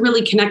start to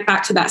really connect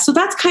back to that. So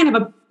that's kind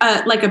of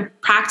a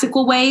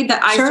practical way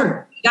that I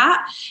start to do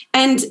that.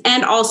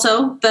 And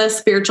also the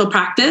spiritual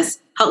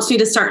practice helps me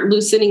to start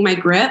loosening my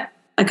grip.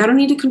 Like I don't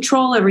need to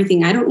control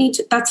everything. I don't need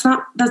to, that's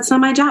not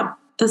my job.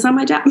 That's not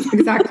my job.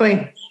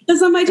 Exactly.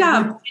 That's not my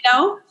job,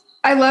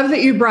 I love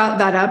that you brought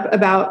that up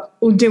about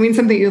doing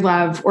something you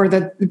love or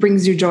that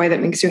brings you joy, that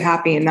makes you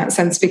happy in that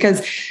sense,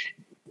 because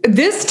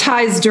this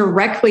ties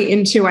directly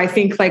into, I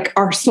think, like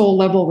our soul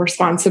level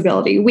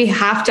responsibility. We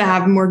have to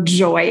have more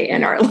joy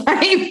in our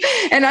life.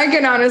 And I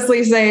can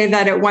honestly say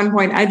that at one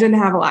point I didn't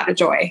have a lot of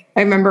joy.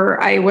 I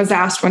remember I was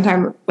asked one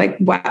time, like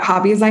what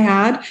hobbies I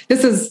had.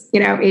 This is,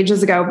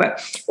 ages ago,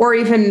 or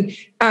even,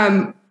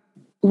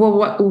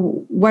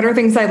 what are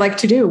things I like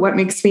to do? What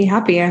makes me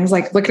happy? And I was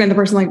like looking at the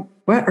person like,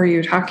 what are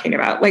you talking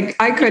about? Like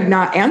I could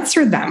not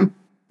answer them.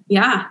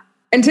 Yeah.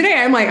 And today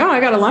I'm like, I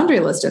got a laundry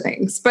list of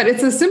things, but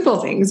it's the simple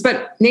things.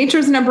 But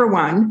nature's number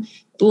one,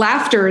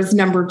 laughter is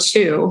number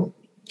two.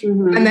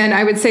 Mm-hmm. And then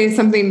I would say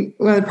something,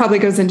 it probably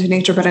goes into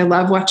nature, but I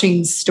love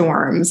watching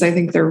storms. I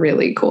think they're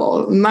really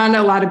cool. Not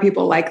a lot of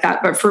people like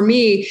that, but for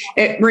me,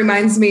 it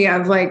reminds me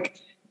of like,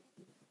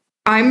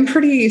 I'm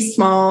pretty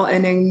small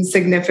and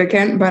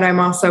insignificant, but I'm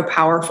also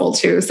powerful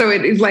too. So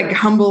it like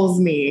humbles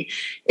me.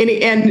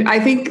 And I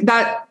think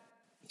that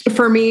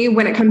for me,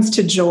 when it comes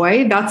to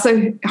joy, that's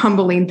a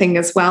humbling thing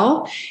as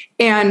well.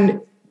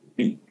 And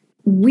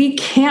we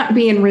can't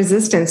be in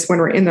resistance when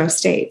we're in those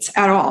states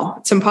at all.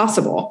 It's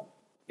impossible.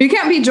 You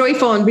can't be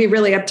joyful and be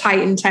really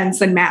uptight and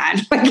tense and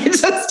mad. Like it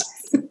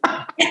just.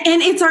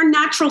 And it's our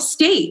natural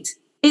state.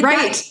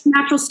 It's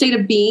natural state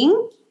of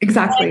being.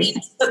 Exactly.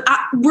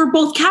 We're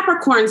both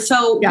Capricorn.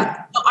 So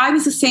yeah. I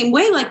was the same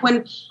way. Like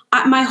when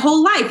my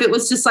whole life, it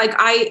was just like,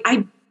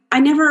 I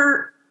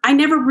never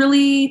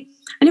really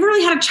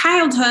had a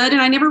childhood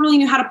and I never really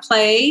knew how to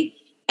play.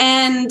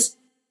 And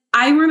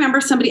I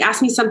remember somebody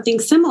asked me something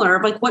similar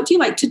of like, what do you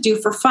like to do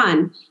for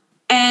fun?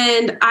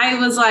 And I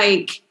was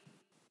like,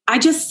 I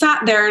just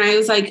sat there and I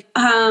was like,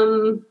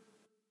 And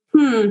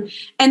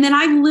then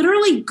I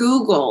literally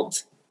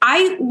Googled. No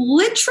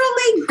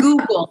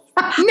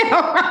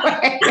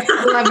way.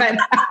 Love it.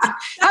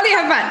 How do you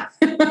have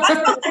fun? That's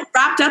how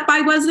wrapped up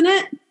I was in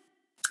it.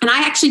 And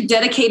I actually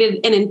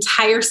dedicated an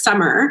entire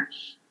summer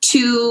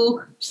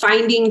to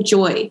finding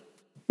joy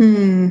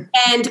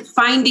and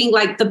finding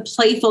like the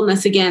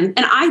playfulness again.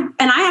 And I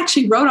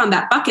actually wrote on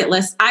that bucket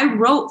list. I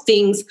wrote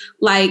things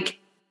like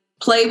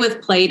play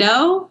with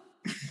Play-Doh.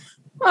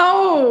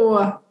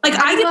 Oh, like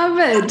I love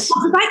it.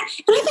 And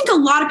I think a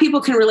lot of people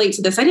can relate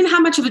to this. I didn't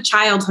have much of a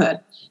childhood.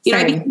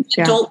 I became an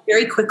adult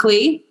very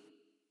quickly.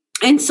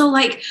 And so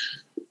like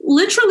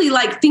literally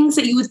like things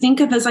that you would think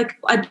of as like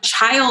a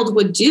child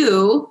would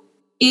do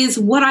is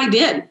what I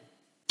did.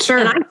 Sure.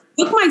 And I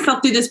took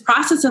myself through this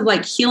process of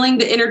like healing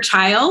the inner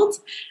child.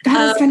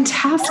 That is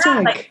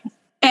fantastic. Yeah,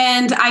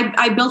 and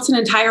I built an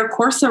entire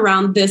course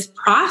around this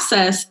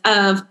process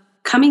of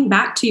coming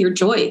back to your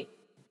joy.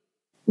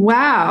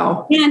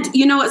 Wow. And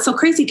it's so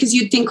crazy because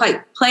you'd think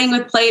like playing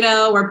with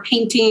Play-Doh or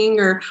painting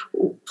or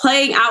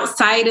playing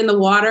outside in the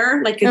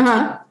water, like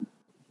that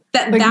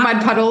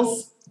mud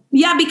puddles.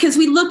 Yeah, because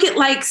we look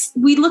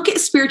at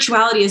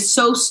spirituality as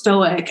so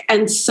stoic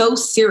and so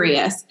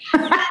serious.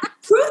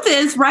 Truth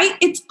is, right?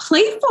 It's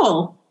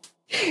playful.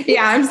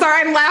 Yeah, I'm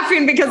sorry. I'm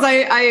laughing because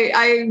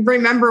I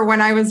remember when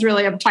I was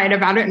really uptight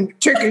about it and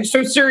took it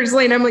so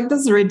seriously. And I'm like,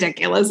 this is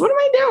ridiculous. What am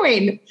I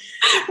doing?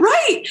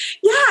 Right.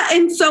 Yeah.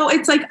 And so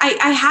it's like,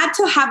 I had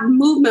to have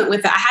movement with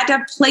it. I had to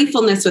have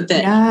playfulness with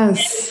it.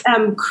 Yes.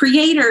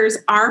 Creators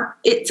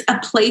it's a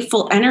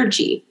playful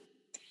energy.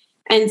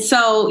 And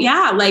so,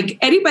 yeah, like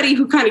anybody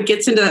who kind of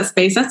gets into that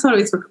space, that's what I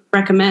always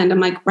recommend. I'm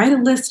like, write a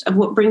list of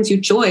what brings you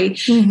joy.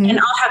 Mm-hmm. And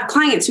I'll have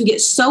clients who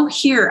get so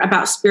here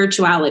about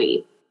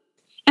spirituality.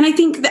 And I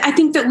think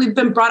that we've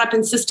been brought up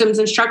in systems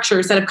and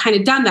structures that have kind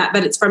of done that,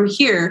 but it's from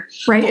here.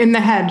 Right in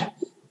the head.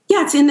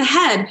 Yeah, it's in the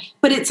head.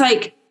 But it's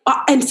like,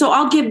 and so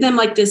I'll give them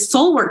like this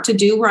soul work to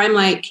do where I'm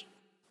like,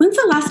 when's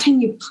the last time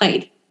you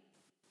played?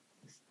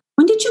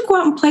 When did you go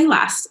out and play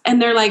last?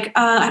 And they're like,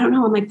 I don't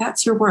know. I'm like,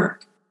 that's your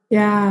work.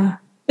 Yeah.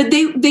 But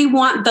they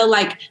want the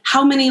like,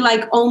 how many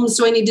like ohms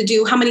do I need to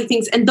do? How many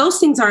things? And those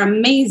things are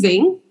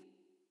amazing.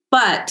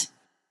 But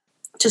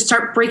to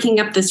start breaking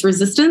up this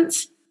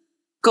resistance,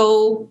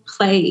 go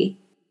play.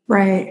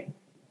 Right.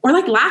 Or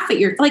like laugh at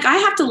I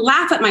have to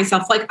laugh at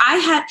myself. Like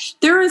I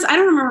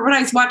don't remember what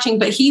I was watching,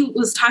 but he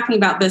was talking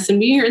about this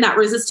and you're in that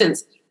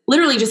resistance,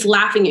 literally just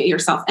laughing at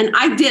yourself. And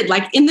I did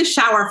like in the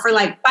shower for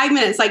like 5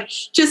 minutes, like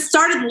just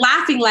started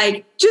laughing,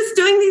 like just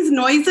doing these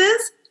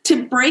noises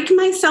to break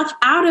myself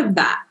out of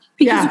that.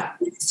 Because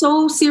I'm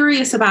so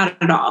serious about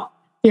it all.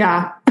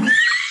 Yeah.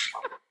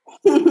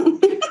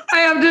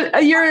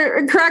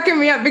 You're cracking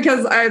me up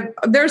because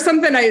there's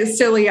something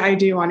silly I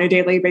do on a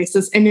daily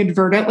basis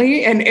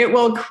inadvertently, and it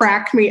will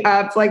crack me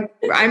up. Like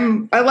I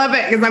love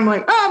it because I'm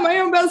like, oh, my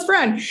own best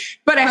friend.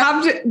 But I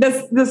have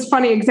this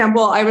funny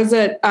example. I was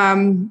at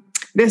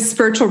this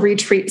spiritual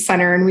retreat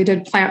center and we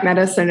did plant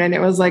medicine, and it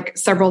was like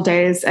several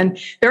days, and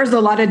there was a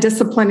lot of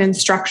discipline and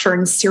structure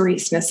and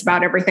seriousness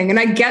about everything. And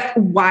I get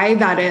why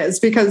that is,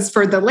 because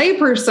for the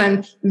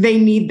layperson, they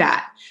need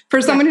that.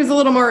 For someone who's a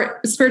little more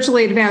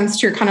spiritually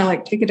advanced, you're kind of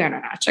like, take it down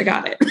a notch. I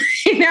got it,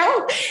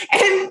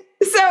 And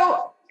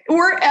so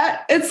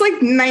it's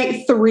like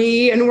night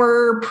 3 and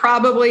we're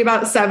probably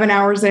about 7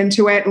 hours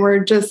into it. And we're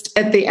just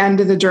at the end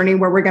of the journey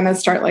where we're going to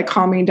start like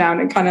calming down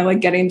and kind of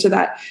like getting to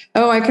that,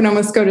 oh, I can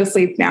almost go to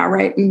sleep now.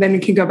 Right. And then you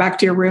can go back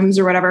to your rooms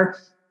or whatever.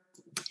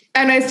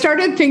 And I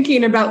started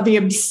thinking about the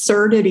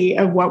absurdity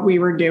of what we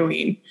were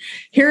doing.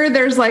 Here,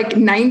 there's like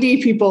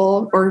 90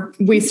 people, or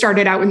we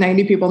started out with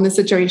 90 people in this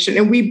situation,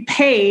 and we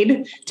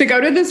paid to go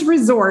to this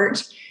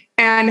resort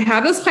and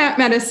have this plant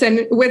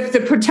medicine with the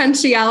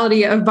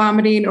potentiality of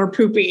vomiting or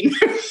pooping.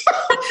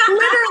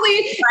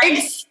 Literally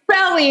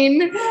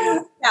expelling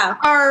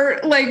our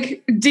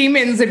like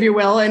demons, if you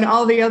will, and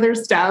all the other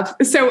stuff.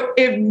 So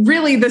it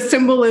really, the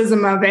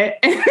symbolism of it.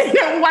 And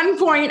at one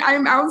point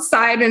I'm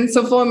outside and it's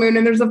a full moon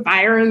and there's a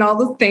fire and all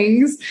the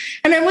things.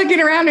 And I'm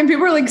looking around and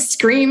people are like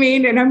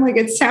screaming. And I'm like,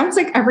 it sounds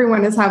like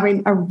everyone is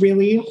having a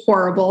really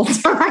horrible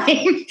time.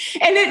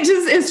 And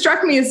it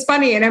struck me as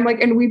funny. And I'm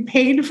like, and we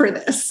paid for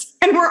this.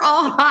 And we're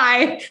all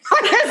high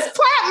on this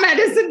plant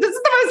medicine. This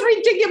is the most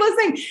ridiculous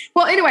thing.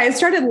 Well, anyway, I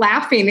started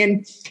laughing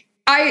and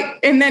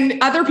then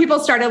other people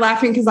started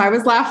laughing because I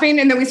was laughing.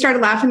 And then we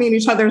started laughing at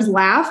each other's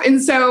laugh.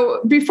 And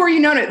so before you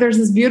know it, there's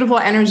this beautiful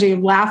energy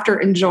of laughter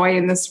and joy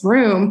in this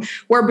room,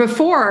 where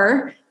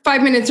before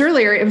 5 minutes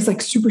earlier, it was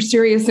like super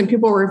serious and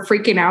people were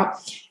freaking out.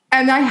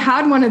 And I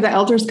had one of the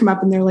elders come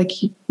up and they're like,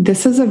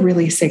 this is a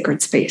really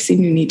sacred space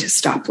and you need to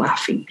stop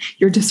laughing.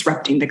 You're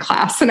disrupting the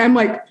class. And I'm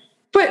like,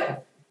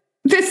 but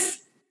this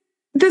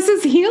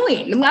is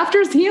healing. Laughter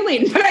is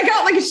healing. But I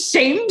got like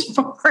shamed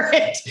for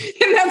it.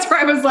 And that's where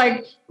I was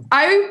like,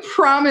 I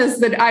promise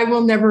that I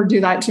will never do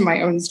that to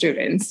my own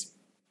students.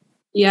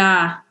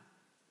 Yeah.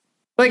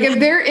 Like if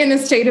they're in a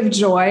state of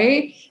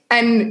joy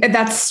and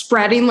that's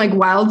spreading like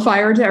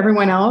wildfire to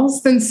everyone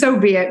else, then so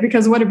be it,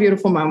 because what a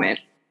beautiful moment.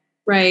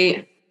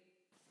 Right.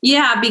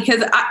 Yeah,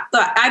 because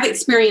I've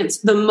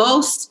experienced the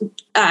most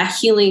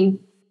healing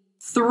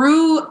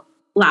through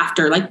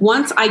laughter. Like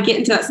once I get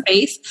into that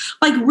space,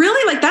 like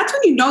really, like that's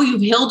when you know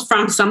you've healed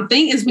from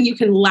something, is when you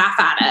can laugh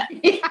at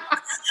it. Yeah.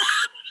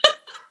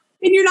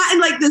 And you're not in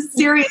like this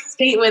serious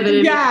state with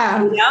it.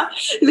 Yeah. You know?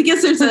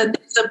 Because there's a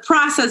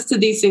process to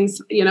these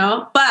things, but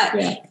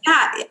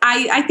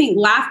I think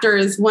laughter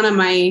is one of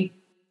my,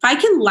 if I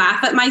can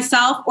laugh at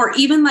myself or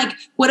even like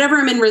whatever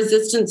I'm in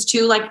resistance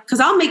to, like, cause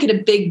I'll make it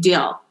a big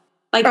deal.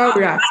 Like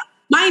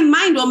my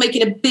mind will make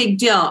it a big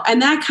deal.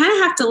 And then I kind of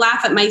have to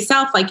laugh at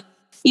myself. Like,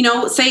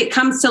 say it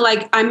comes to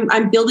like,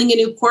 I'm building a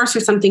new course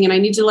or something and I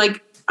need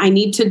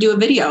to do a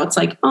video. It's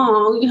like,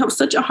 oh, you have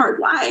such a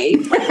hard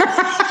life.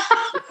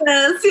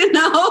 This, it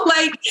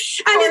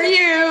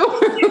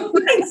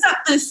brings up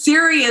the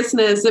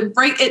seriousness.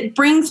 It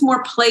brings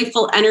more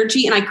playful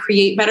energy and I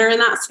create better in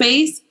that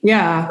space.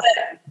 Yeah.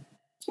 But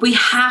we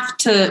have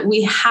to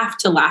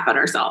laugh at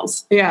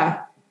ourselves.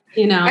 Yeah.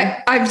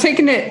 I've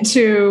taken it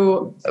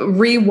to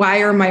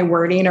rewire my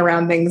wording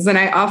around things. And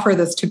I offer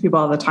this to people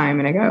all the time.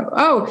 And I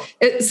go,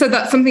 so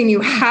that's something you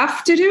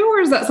have to do,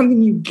 or is that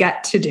something you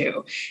get to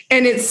do?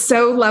 And it's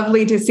so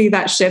lovely to see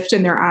that shift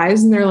in their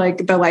eyes. And they're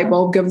like, the light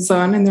bulb goes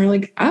on and they're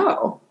like,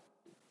 oh,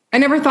 I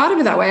never thought of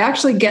it that way. I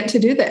actually get to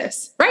do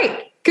this.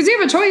 Right. Because you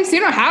have a choice.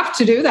 You don't have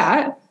to do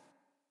that.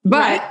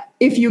 But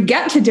if you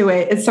get to do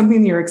it, it's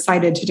something you're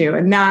excited to do.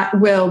 And that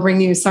will bring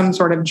you some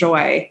sort of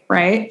joy.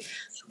 Right.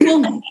 Well,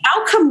 the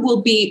outcome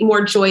will be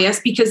more joyous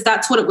because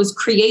that's what it was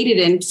created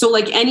in. So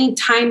like any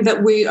time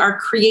that we are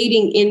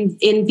creating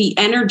in the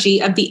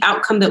energy of the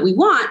outcome that we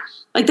want,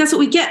 like that's what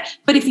we get.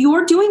 But if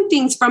you're doing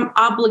things from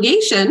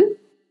obligation,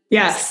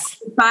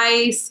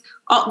 advice,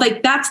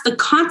 like that's the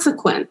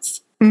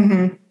consequence.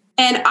 Mm-hmm.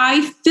 And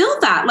I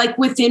feel that like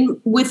within,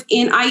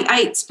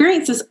 I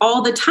experience this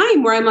all the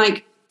time where I'm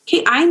like,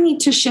 okay, I need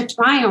to shift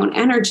my own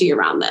energy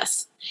around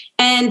this.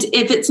 And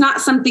if it's not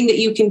something that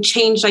you can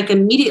change like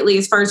immediately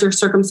as far as your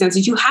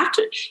circumstances, you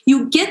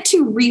get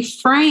to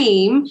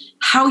reframe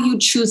how you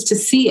choose to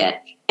see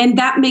it. And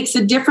that makes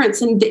a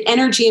difference in the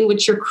energy in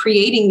which you're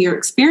creating your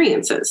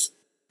experiences.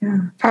 Yeah,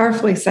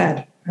 powerfully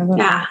said. I love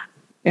that.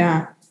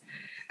 Yeah.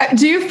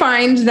 Do you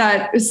find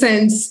that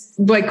since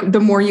like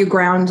the more you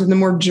ground and the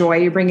more joy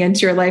you bring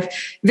into your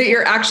life, that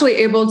you're actually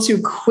able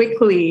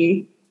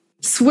to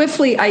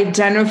swiftly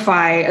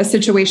identify a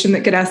situation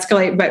that could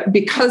escalate, but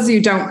because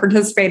you don't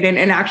participate in,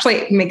 and actually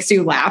it makes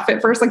you laugh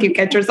at first, like you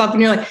catch yourself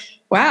and you're like,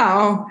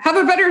 wow, have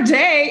a better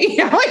day,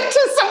 like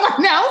to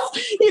someone else,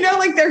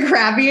 like they're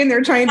crabby and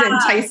they're trying to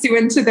entice you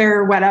into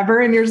their whatever.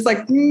 And you're just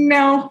like,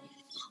 no,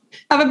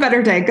 Have a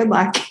better day. Good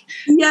luck.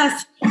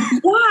 Yes.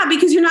 Yeah,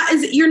 because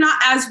you're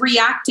not as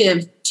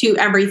reactive to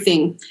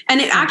everything.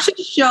 And it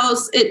actually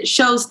shows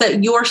that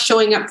you're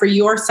showing up for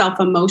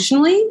yourself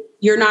emotionally.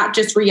 You're not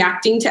just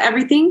reacting to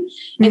everything.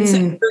 And so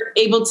you're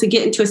able to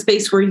get into a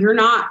space where you're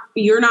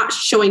not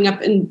showing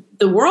up in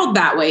the world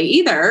that way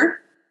either.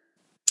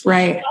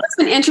 Right. What's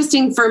been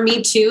interesting for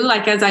me too,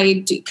 like as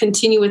I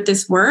continue with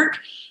this work,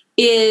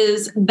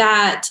 is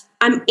that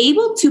I'm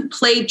able to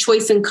play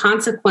choice and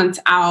consequence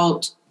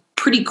out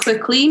pretty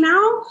quickly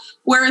now.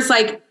 Whereas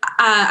like,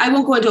 I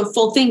won't go into a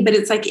full thing, but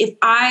it's like, if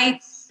I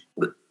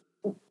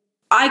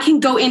can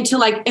go into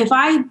like, if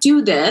I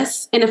do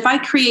this and if I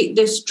create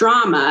this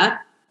drama,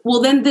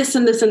 well, then this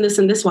and this and this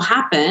and this will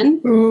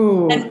happen.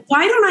 Ooh. And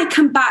why don't I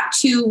come back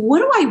to what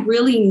do I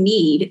really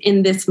need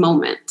in this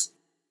moment?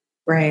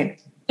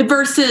 Right.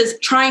 Versus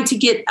trying to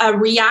get a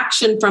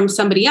reaction from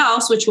somebody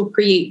else, which will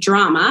create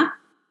drama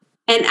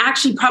and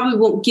actually probably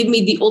won't give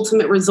me the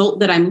ultimate result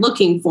that I'm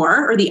looking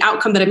for or the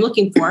outcome that I'm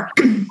looking for.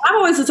 I'm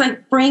always just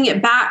like, bring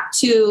it back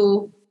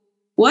to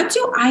what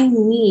do I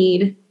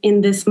need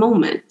in this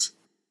moment?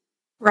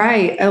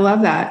 Right. I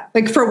love that.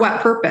 Like for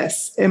what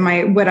purpose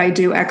would I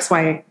do X,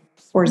 Y,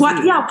 or Z?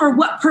 For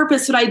what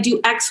purpose would I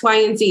do X, Y,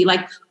 and Z?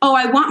 Like, oh,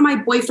 I want my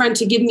boyfriend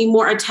to give me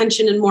more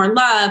attention and more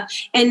love.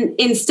 And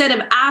instead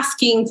of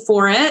asking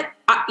for it,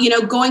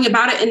 going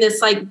about it in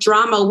this like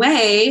drama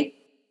way,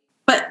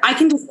 but I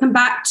can just come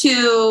back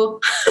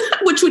to,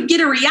 which would get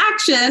a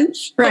reaction,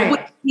 right? But would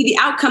be the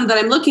outcome that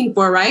I'm looking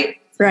for, right?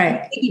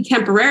 Right. Maybe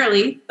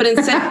temporarily, but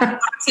instead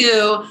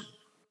to,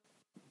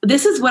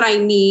 this is what I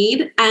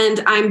need.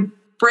 And I'm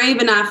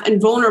brave enough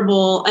and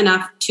vulnerable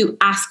enough to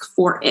ask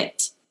for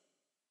it.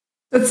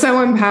 That's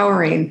so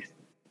empowering.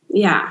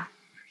 Yeah.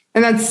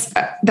 And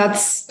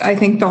that's, I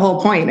think, the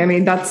whole point. I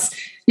mean,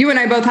 you and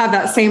I both have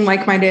that same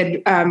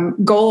like-minded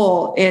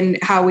goal in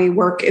how we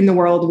work in the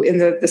world, in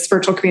the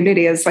spiritual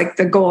community. Is like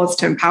the goal is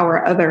to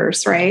empower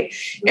others, right?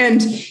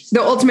 And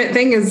the ultimate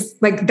thing is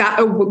like that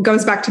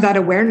goes back to that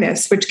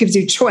awareness, which gives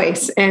you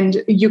choice.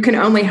 And you can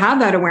only have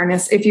that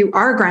awareness if you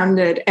are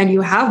grounded and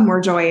you have more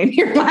joy in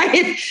your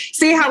life.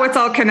 See how it's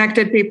all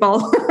connected,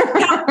 people.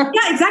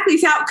 Yeah, exactly.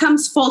 See how it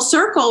comes full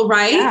circle,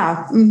 right?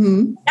 Yeah.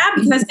 Mm-hmm. Yeah,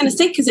 because I was going to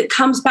say, because it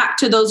comes back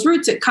to those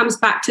roots, it comes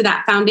back to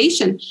that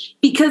foundation,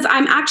 because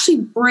I'm actually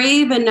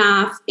brave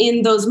enough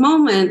in those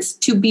moments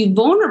to be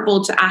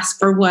vulnerable to ask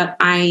for what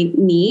I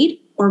need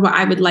or what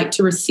I would like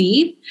to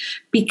receive,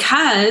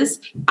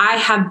 because I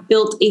have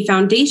built a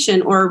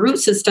foundation or a root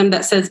system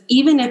that says,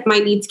 even if my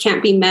needs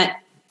can't be met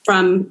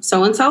from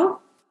so-and-so,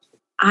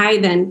 I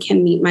then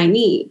can meet my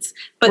needs.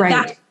 But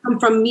that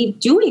comes from me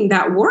doing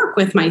that work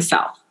with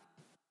myself.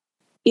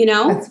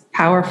 That's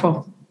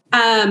powerful.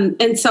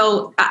 And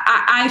so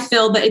I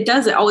feel that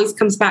it always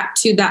comes back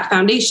to that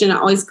foundation. It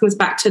always comes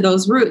back to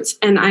those roots.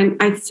 And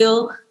I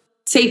feel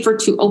safer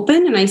to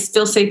open, and I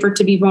feel safer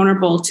to be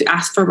vulnerable to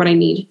ask for what I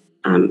need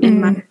in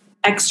my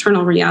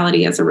external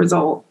reality as a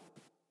result.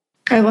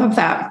 I love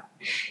that.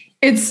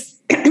 It's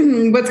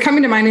what's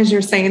coming to mind as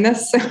you're saying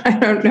this. I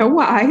don't know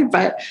why,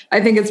 but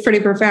I think it's pretty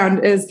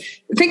profound. Is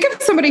think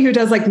of somebody who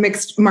does like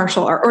mixed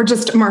martial art or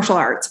just martial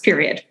arts,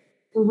 period.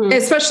 Mm-hmm.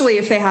 Especially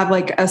if they have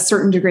like a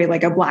certain degree,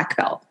 like a black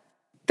belt.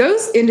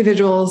 Those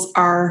individuals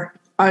are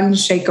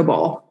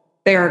unshakable.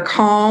 They are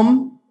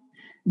calm.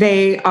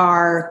 They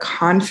are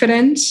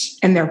confident,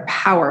 and they're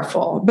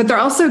powerful, but they're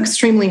also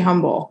extremely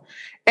humble.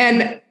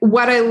 And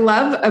what I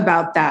love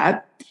about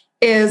that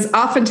is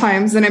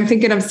oftentimes, and I'm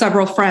thinking of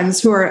several friends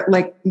who are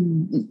like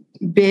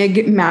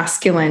big,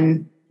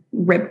 masculine,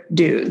 ripped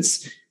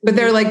dudes, but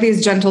they're like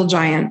these gentle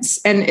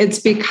giants. And it's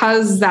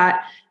because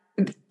that,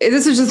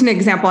 this is just an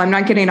example. I'm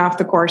not getting off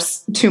the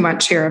course too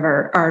much here of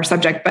our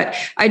subject, but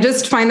I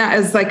just find that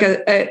as like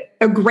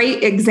a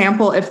great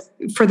example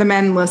for the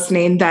men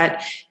listening,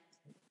 that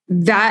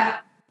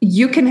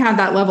you can have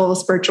that level of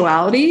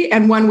spirituality.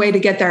 And one way to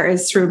get there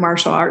is through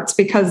martial arts,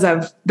 because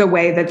of the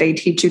way that they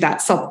teach you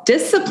that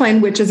self-discipline,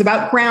 which is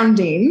about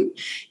grounding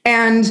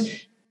and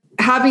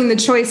having the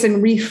choice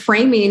and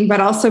reframing, but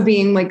also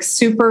being like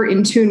super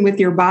in tune with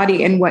your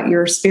body and what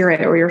your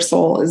spirit or your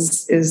soul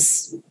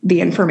is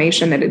the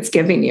information that it's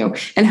giving you,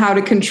 and how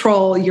to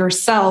control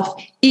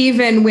yourself,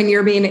 even when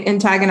you're being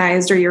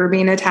antagonized or you're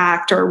being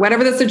attacked or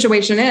whatever the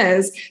situation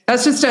is.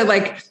 That's just a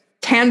like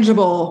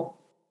tangible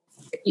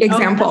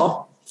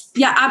example.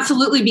 Yeah,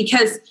 absolutely.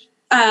 Because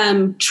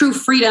true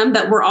freedom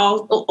that we're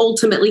all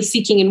ultimately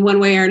seeking in one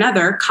way or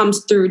another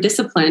comes through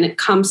discipline. It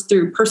comes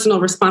through personal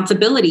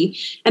responsibility.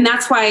 And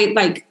that's why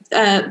like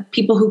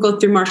people who go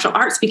through martial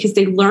arts, because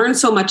they learn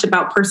so much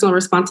about personal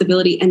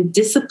responsibility and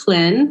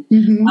discipline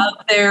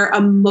of their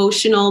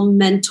emotional,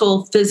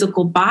 mental,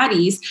 physical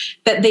bodies,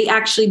 that they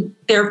actually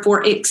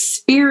therefore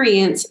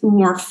experience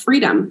more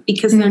freedom,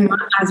 because they're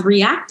not as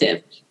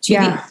reactive to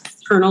the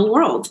external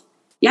world.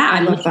 Yeah,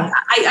 I love that.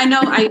 I know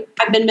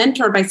I've been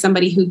mentored by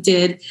somebody who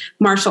did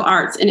martial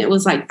arts, and it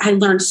was like, I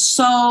learned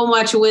so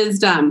much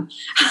wisdom.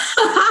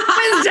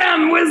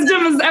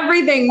 Wisdom is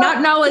everything,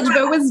 not knowledge,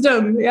 but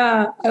wisdom.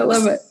 Yeah, I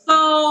love it.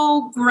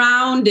 So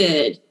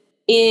grounded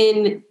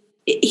in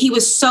he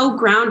was so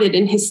grounded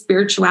in his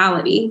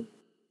spirituality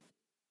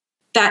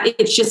that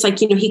it's just like,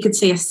 he could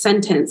say a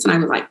sentence and I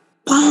was like,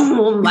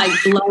 boom, like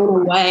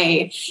blown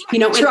away,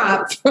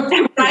 Drop.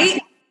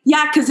 right?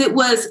 Yeah. Because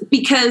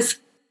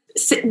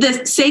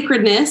the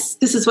sacredness,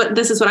 this is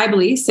what I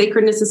believe.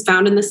 Sacredness is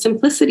found in the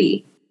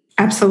simplicity.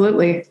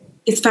 Absolutely.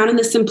 It's found in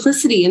the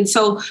simplicity. And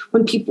so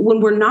when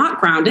we're not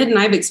grounded, and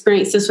I've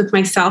experienced this with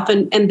myself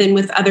and then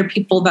with other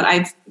people that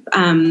I've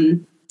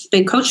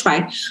been coached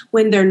by,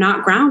 when they're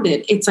not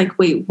grounded, it's like,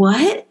 wait,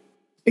 what?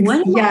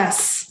 What?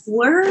 Yes.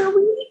 Where are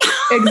we?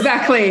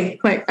 Exactly.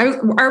 Like, are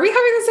we having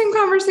the same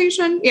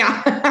conversation?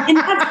 Yeah.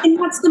 and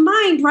that's the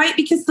mind, right?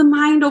 Because the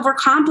mind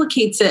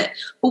overcomplicates it.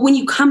 But when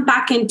you come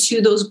back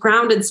into those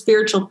grounded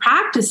spiritual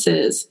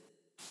practices,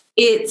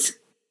 it's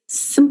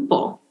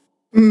simple.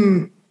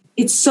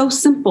 It's so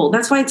simple.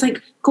 That's why it's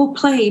like, go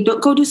play,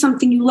 go do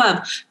something you love,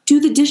 do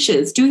the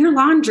dishes, do your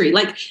laundry.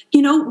 Like,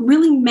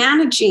 really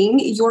managing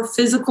your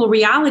physical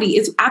reality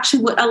is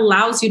actually what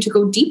allows you to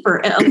go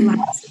deeper. It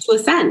allows you to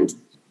ascend.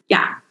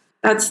 Yeah.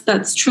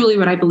 That's truly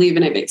what I believe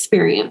and I've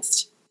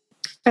experienced.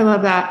 I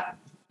love that.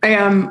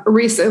 I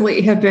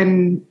recently have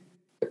been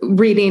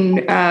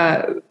reading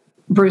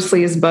Bruce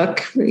Lee's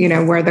book,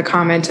 where the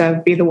comment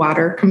of "be the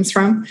water" comes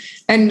from,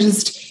 and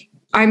just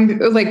I'm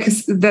like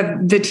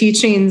the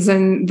teachings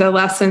and the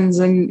lessons,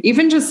 and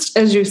even just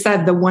as you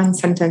said, the one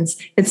sentence,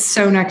 it's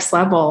so next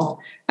level.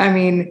 I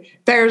mean,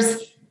 there's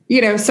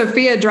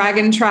Sophia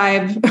Dragon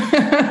Tribe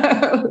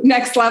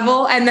next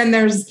level, and then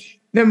there's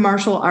the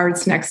martial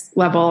arts next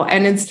level,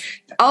 and it's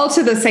all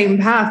to the same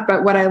path.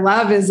 But what I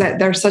love is that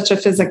there's such a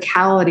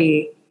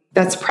physicality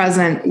that's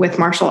present with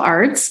martial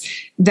arts,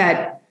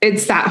 that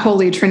it's that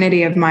holy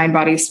trinity of mind,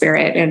 body,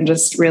 spirit, and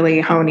just really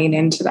honing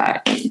into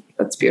that.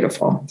 That's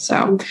beautiful.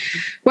 So,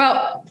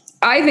 well,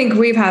 I think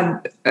we've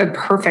had a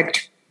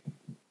perfect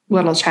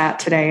little chat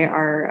today.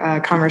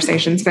 Our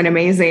conversation's been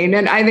amazing.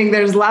 And I think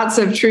there's lots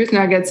of truth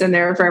nuggets in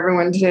there for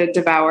everyone to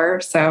devour.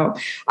 So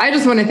I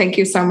just want to thank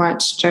you so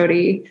much,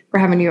 Jody, for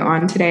having you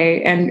on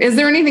today. And is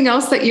there anything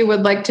else that you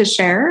would like to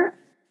share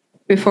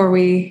before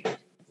we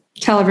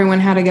tell everyone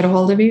how to get a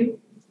hold of you?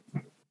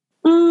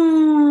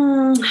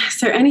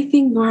 Is there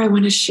anything more I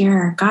want to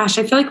share? Gosh,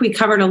 I feel like we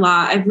covered a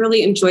lot. I've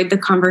really enjoyed the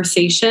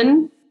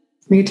conversation.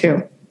 Me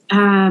too.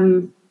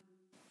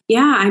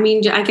 Yeah, I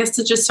mean, I guess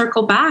to just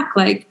circle back,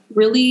 like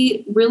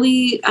really,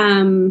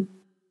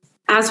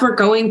 as we're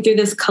going through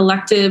this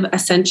collective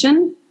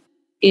ascension,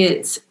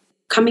 it's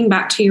coming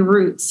back to your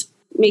roots,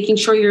 making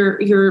sure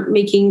you're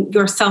making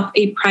yourself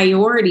a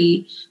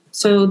priority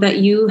so that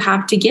you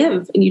have to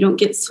give and you don't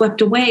get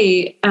swept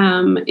away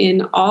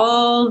in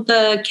all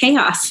the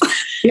chaos.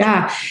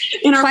 Yeah.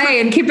 Play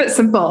and keep it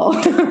simple.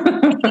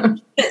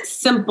 It's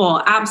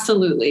simple.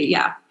 Absolutely.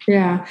 Yeah.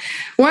 Yeah.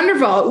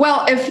 Wonderful.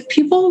 Well, if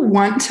people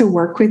want to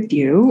work with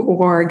you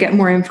or get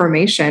more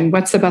information,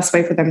 what's the best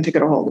way for them to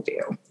get a hold of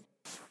you?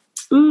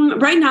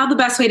 Right now, the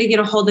best way to get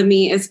a hold of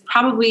me is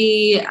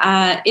probably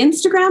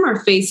Instagram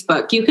or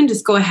Facebook. You can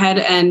just go ahead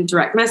and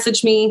direct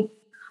message me.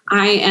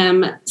 I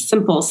am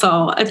simple.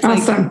 So it's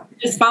awesome.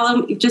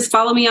 Like, just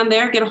follow me on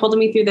there, get a hold of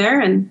me through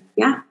there. And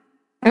yeah.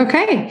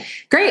 Okay,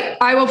 great.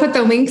 I will put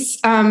the links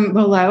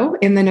below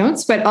in the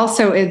notes, but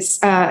also it's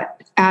at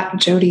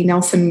Jody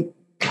Nelson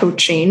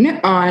Coaching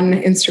on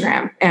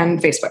Instagram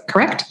and Facebook,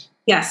 correct?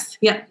 Yes.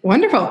 Yep.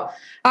 Wonderful.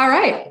 All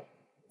right.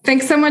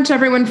 Thanks so much,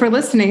 everyone, for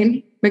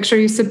listening. Make sure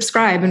you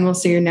subscribe, and we'll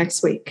see you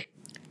next week.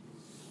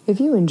 If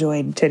you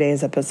enjoyed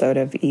today's episode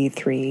of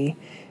E3,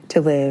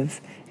 to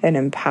live an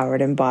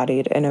empowered,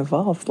 embodied, and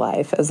evolved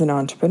life as an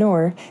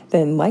entrepreneur,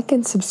 then like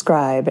and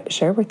subscribe,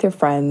 share with your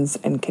friends,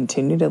 and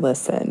continue to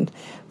listen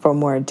for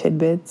more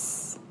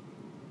tidbits,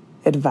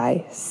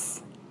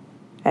 advice,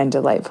 and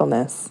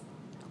delightfulness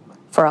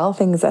for all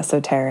things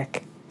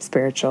esoteric,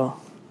 spiritual,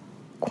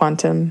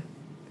 quantum,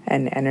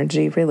 and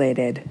energy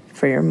related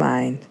for your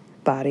mind,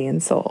 body,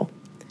 and soul.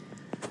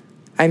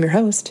 I'm your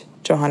host,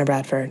 Johanna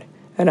Bradford,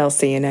 and I'll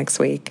see you next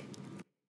week.